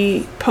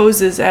he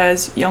poses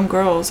as young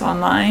girls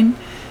online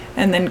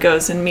and then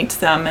goes and meets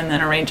them and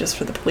then arranges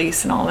for the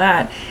police and all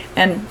that.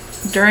 And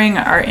during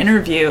our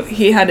interview,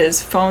 he had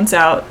his phones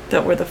out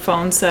that were the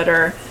phones that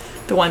are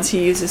the ones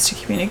he uses to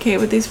communicate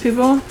with these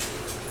people.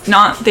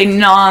 They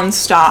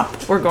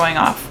non-stop were going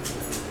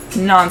off.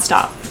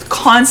 Non-stop.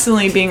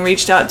 Constantly being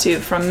reached out to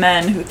from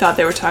men who thought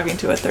they were talking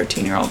to a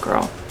 13-year-old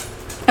girl.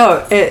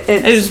 Oh,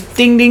 it was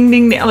ding, ding,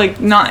 ding, ding.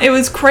 It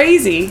was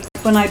crazy.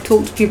 When I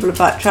talk to people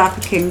about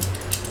trafficking,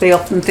 they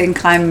often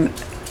think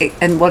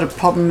and what a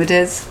problem it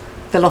is,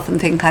 they'll often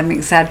think I'm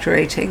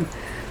exaggerating.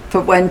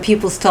 But when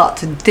people start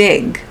to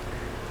dig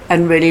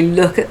and really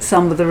look at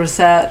some of the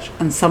research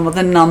and some of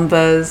the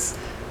numbers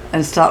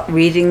and start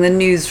reading the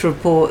news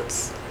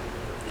reports,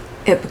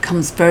 it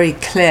becomes very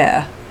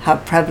clear how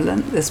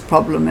prevalent this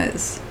problem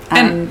is.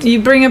 And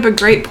you bring up a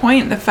great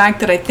point, the fact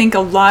that I think a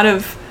lot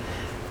of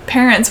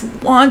parents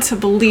want to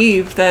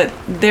believe that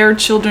their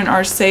children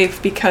are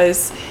safe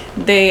because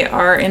they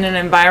are in an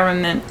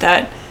environment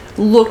that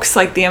looks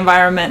like the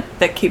environment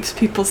that keeps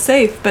people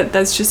safe, but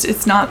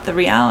it's not the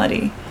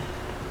reality.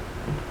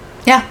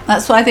 Yeah,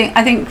 that's why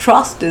I think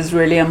trust is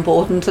really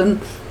important,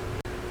 and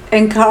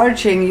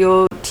encouraging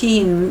your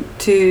teen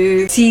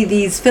to see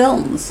these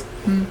films.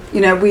 You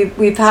know,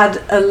 we've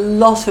had a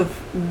lot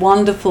of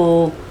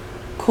wonderful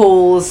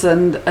calls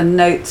and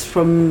notes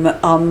from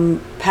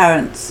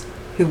parents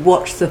who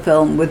watched the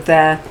film with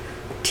their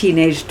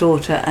teenage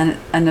daughter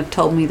and have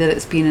told me that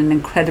it's been an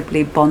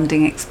incredibly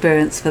bonding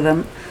experience for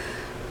them,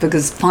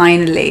 because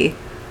finally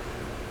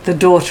the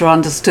daughter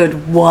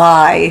understood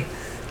why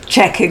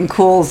check-in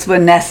calls were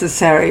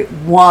necessary,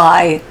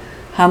 why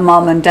her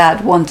mum and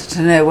dad wanted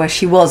to know where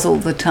she was all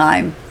the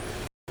time,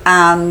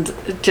 and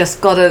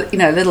just got a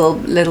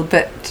little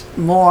bit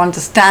more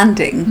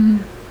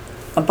understanding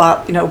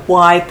about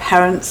why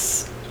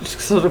parents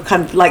sort of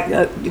kind of like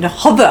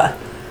hover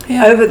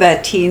over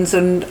their teens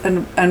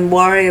and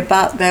worry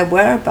about their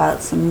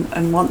whereabouts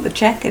and want the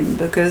check-in,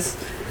 because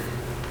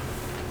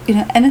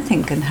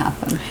anything can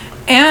happen.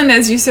 And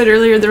as you said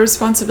earlier, the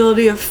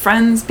responsibility of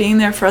friends being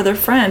there for other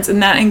friends,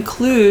 and that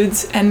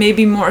includes, and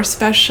maybe more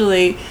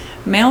especially,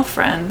 male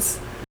friends.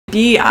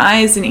 Be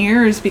eyes and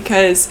ears,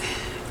 because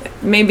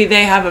maybe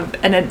they have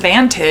an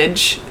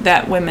advantage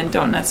that women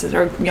don't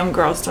necessarily, or young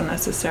girls don't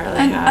necessarily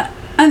have.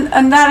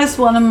 And that is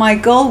one of my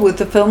goals with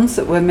the films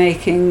that we're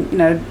making,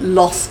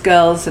 Lost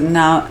Girls, and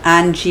now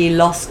Angie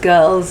Lost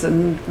Girls,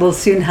 and we'll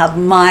soon have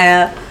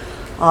Maya,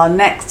 our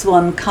next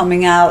one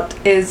coming out,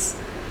 is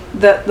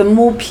that the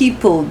more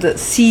people that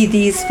see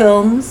these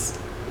films,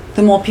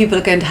 the more people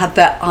are going to have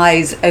their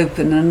eyes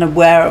open and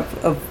aware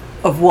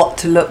of what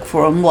to look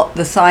for and what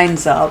the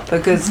signs are,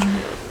 because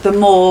the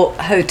more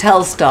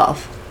hotel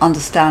staff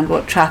understand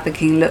what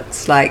trafficking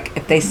looks like,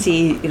 if they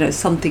see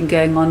something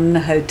going on in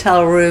a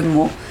hotel room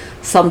or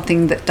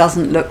something that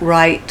doesn't look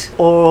right,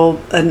 or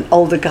an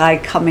older guy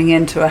coming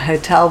into a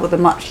hotel with a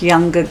much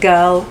younger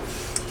girl,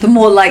 the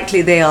more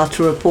likely they are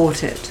to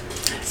report it.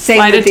 Same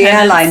Flight with the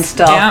attendants. airline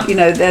staff.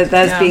 Yeah.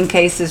 There's been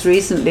cases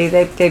recently.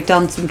 They've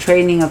done some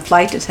training of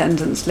flight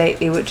attendants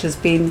lately, which has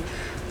been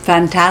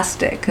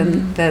fantastic.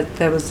 And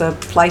there was a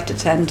flight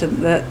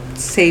attendant that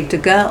saved a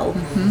girl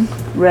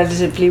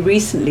relatively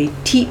recently.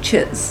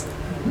 Teachers,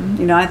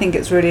 I think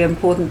it's really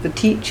important for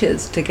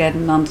teachers to get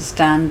an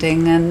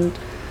understanding,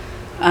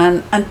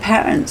 and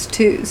parents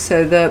too.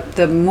 So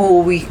the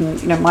more we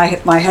can,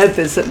 my hope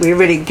is that we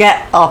really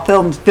get our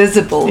films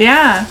visible.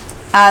 Yeah.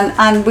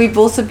 And we've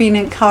also been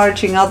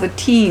encouraging other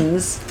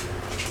teens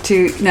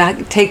to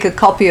take a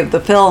copy of the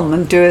film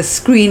and do a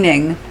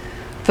screening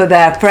for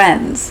their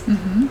friends,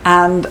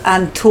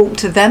 and talk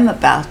to them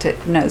about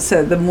it.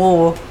 So the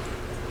more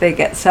they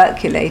get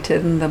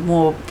circulated and the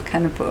more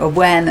kind of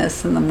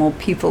awareness and the more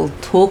people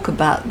talk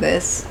about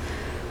this,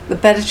 the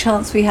better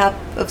chance we have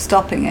of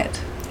stopping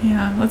it.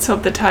 Yeah, let's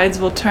hope the tides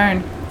will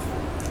turn.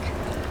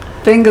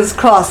 Fingers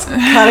crossed,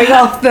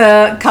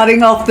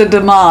 cutting off the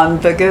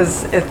demand,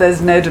 because if there's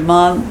no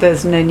demand,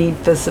 there's no need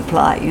for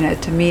supply.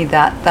 To me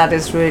that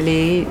is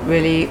really,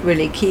 really,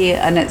 really key,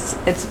 and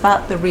it's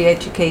about the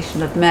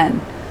re-education of men.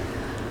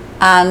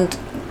 And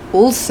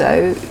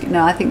also,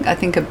 I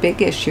think a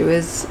big issue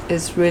is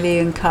really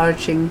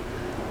encouraging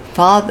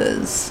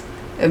fathers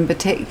in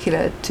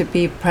particular to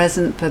be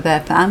present for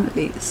their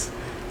families,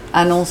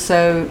 and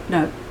also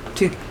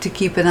to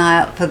keep an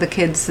eye out for the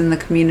kids in the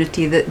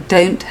community that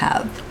don't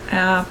have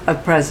a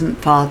present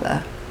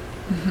father.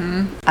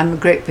 I'm a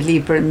great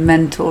believer in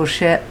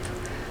mentorship.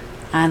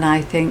 And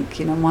I think,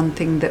 one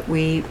thing that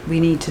we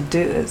need to do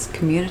as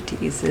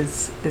communities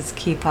is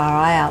keep our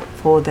eye out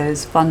for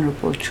those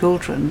vulnerable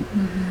children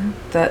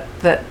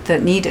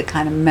that need a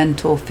kind of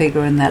mentor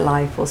figure in their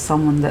life, or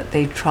someone that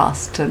they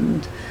trust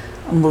and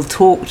will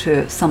talk to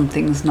if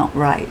something's not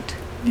right.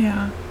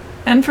 Yeah.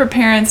 And for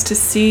parents to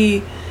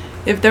see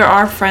if there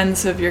are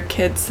friends of your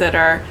kids that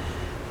are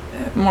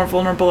more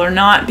vulnerable or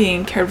not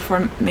being cared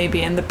for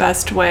maybe in the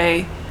best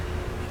way.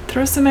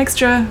 Throw some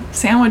extra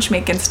sandwich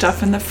making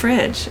stuff in the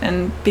fridge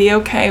and be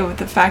okay with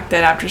the fact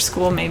that after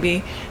school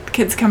maybe the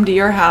kids come to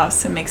your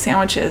house and make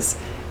sandwiches.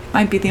 It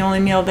might be the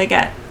only meal they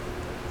get.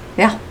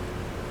 Yeah.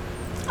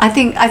 I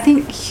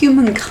think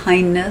human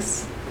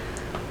kindness,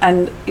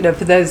 and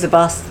for those of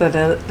us that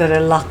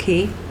are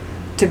lucky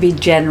to be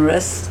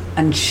generous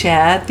and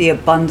share the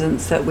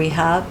abundance that we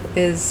have,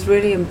 is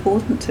really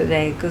important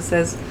today, because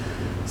there's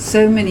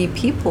so many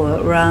people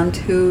around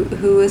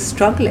who are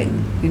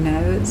struggling.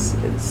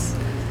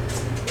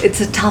 It's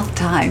a tough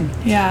time.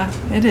 Yeah,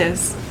 it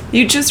is.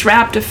 You just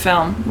wrapped a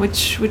film.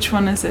 Which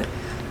one is it?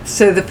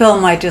 So the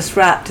film I just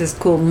wrapped is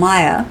called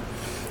Maya.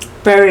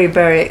 Very,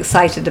 very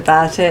excited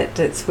about it.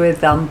 It's with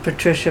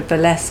Patricia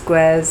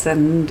Velasquez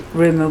and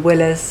Ruma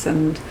Willis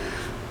and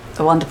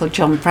the wonderful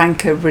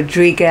Gianfranco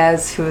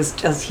Rodriguez,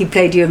 he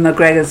played Ewan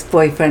McGregor's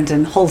boyfriend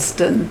in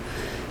Halston,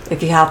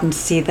 if you happen to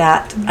see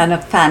that, and a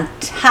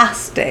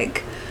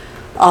fantastic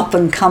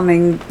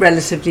up-and-coming,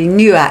 relatively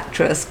new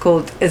actress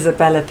called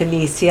Isabella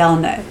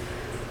Feliciano,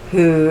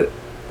 who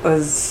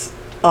was,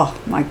 oh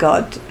my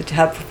God,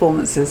 her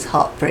performance is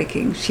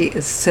heartbreaking. She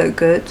is so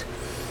good.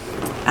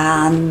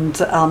 And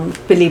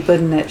Billy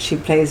Budnett, she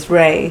plays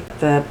Ray,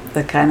 the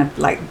kind of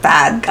like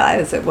bad guy,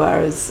 as it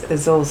were,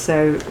 is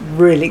also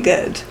really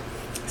good.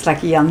 It's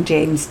like a young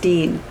James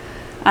Dean.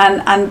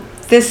 And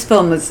this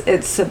film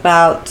it's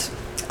about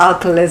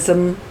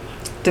alcoholism,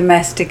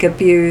 domestic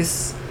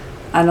abuse,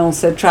 and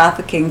also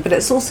trafficking, but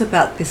it's also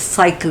about this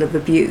cycle of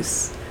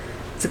abuse.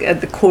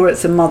 At the core,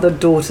 it's a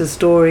mother-daughter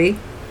story,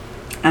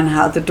 and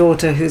how the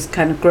daughter, who's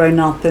kind of grown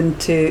up in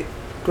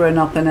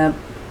a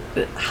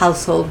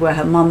household where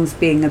her mum's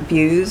being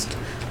abused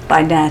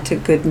by ne'er to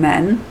good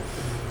men,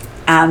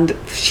 and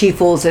she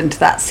falls into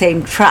that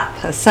same trap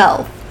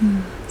herself.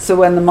 So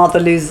when the mother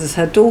loses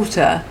her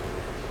daughter,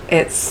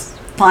 it's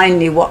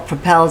finally what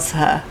propels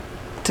her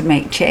to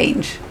make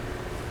change,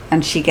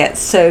 and she gets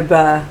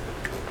sober,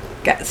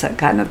 gets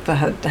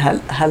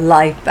her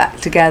life back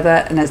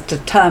together, and is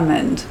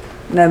determined,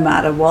 no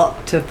matter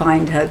what, to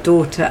find her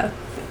daughter.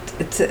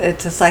 It's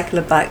a cycle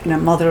about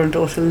mother and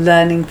daughter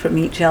learning from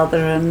each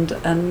other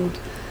and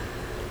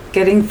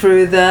getting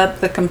through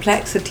the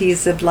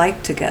complexities of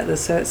life together.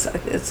 So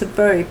it's a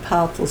very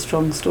powerful,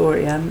 strong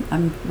story.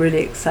 I'm really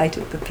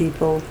excited for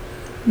people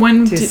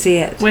to see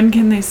it. When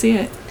can they see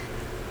it?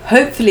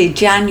 Hopefully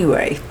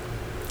January.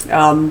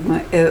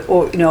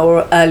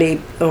 Or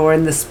early, or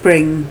in the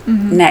spring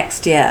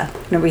next year.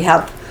 We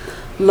have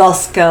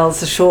Lost Girls,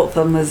 the short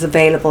film, is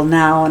available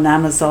now on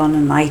Amazon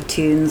and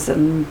iTunes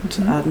and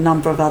a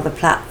number of other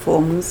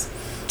platforms.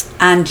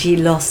 Angie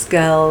Lost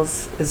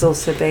Girls is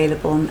also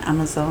available on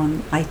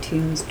Amazon,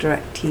 iTunes,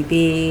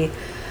 DirecTV.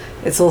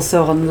 It's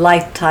also on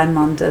Lifetime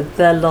under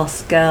The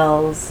Lost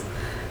Girls.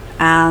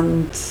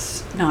 And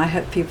I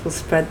hope people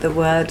spread the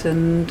word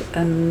and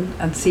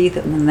see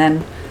them. And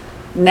then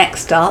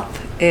next up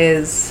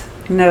is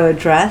No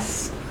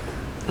Address,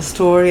 a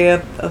story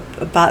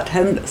about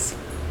homeless.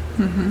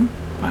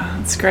 Wow,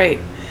 that's great.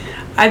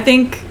 I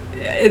think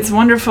it's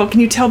wonderful. Can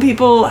you tell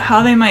people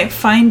how they might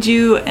find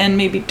you and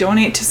maybe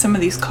donate to some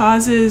of these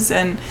causes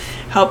and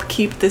help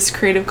keep this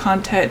creative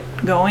content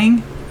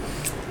going?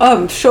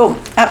 Oh, sure.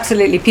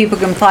 Absolutely. People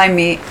can find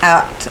me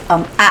at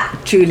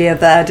Julia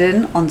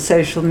Verdon on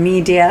social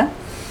media,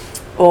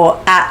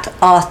 or at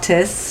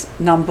artists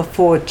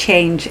 4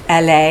 Change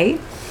LA.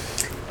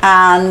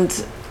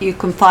 And you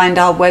can find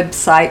our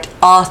website,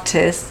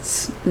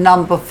 artists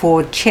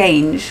 4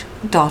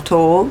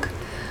 change.org,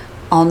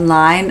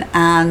 online,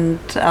 and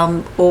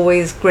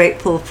always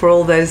grateful for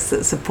all those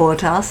that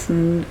support us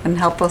and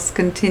help us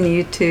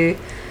continue to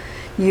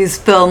use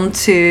film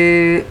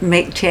to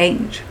make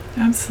change.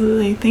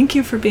 Absolutely. Thank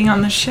you for being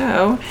on the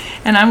show.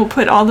 And I will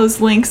put all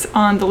those links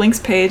on the links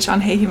page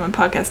on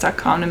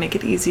heyhumanpodcast.com to make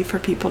it easy for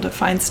people to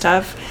find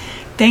stuff.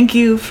 Thank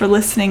you for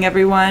listening,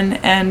 everyone.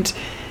 And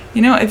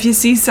if you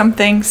see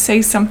something,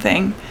 say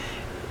something.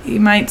 You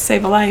might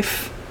save a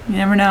life. You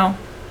never know.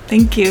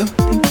 Thank you.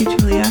 Thank you,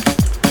 Julia.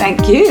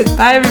 Thank you.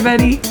 Bye,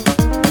 everybody.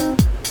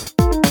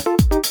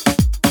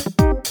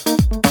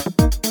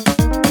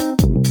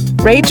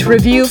 Rate,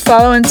 review,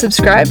 follow, and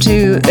subscribe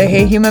to the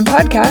Hey Human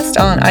podcast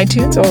on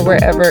iTunes or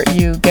wherever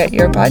you get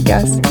your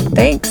podcasts.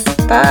 Thanks.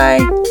 Bye.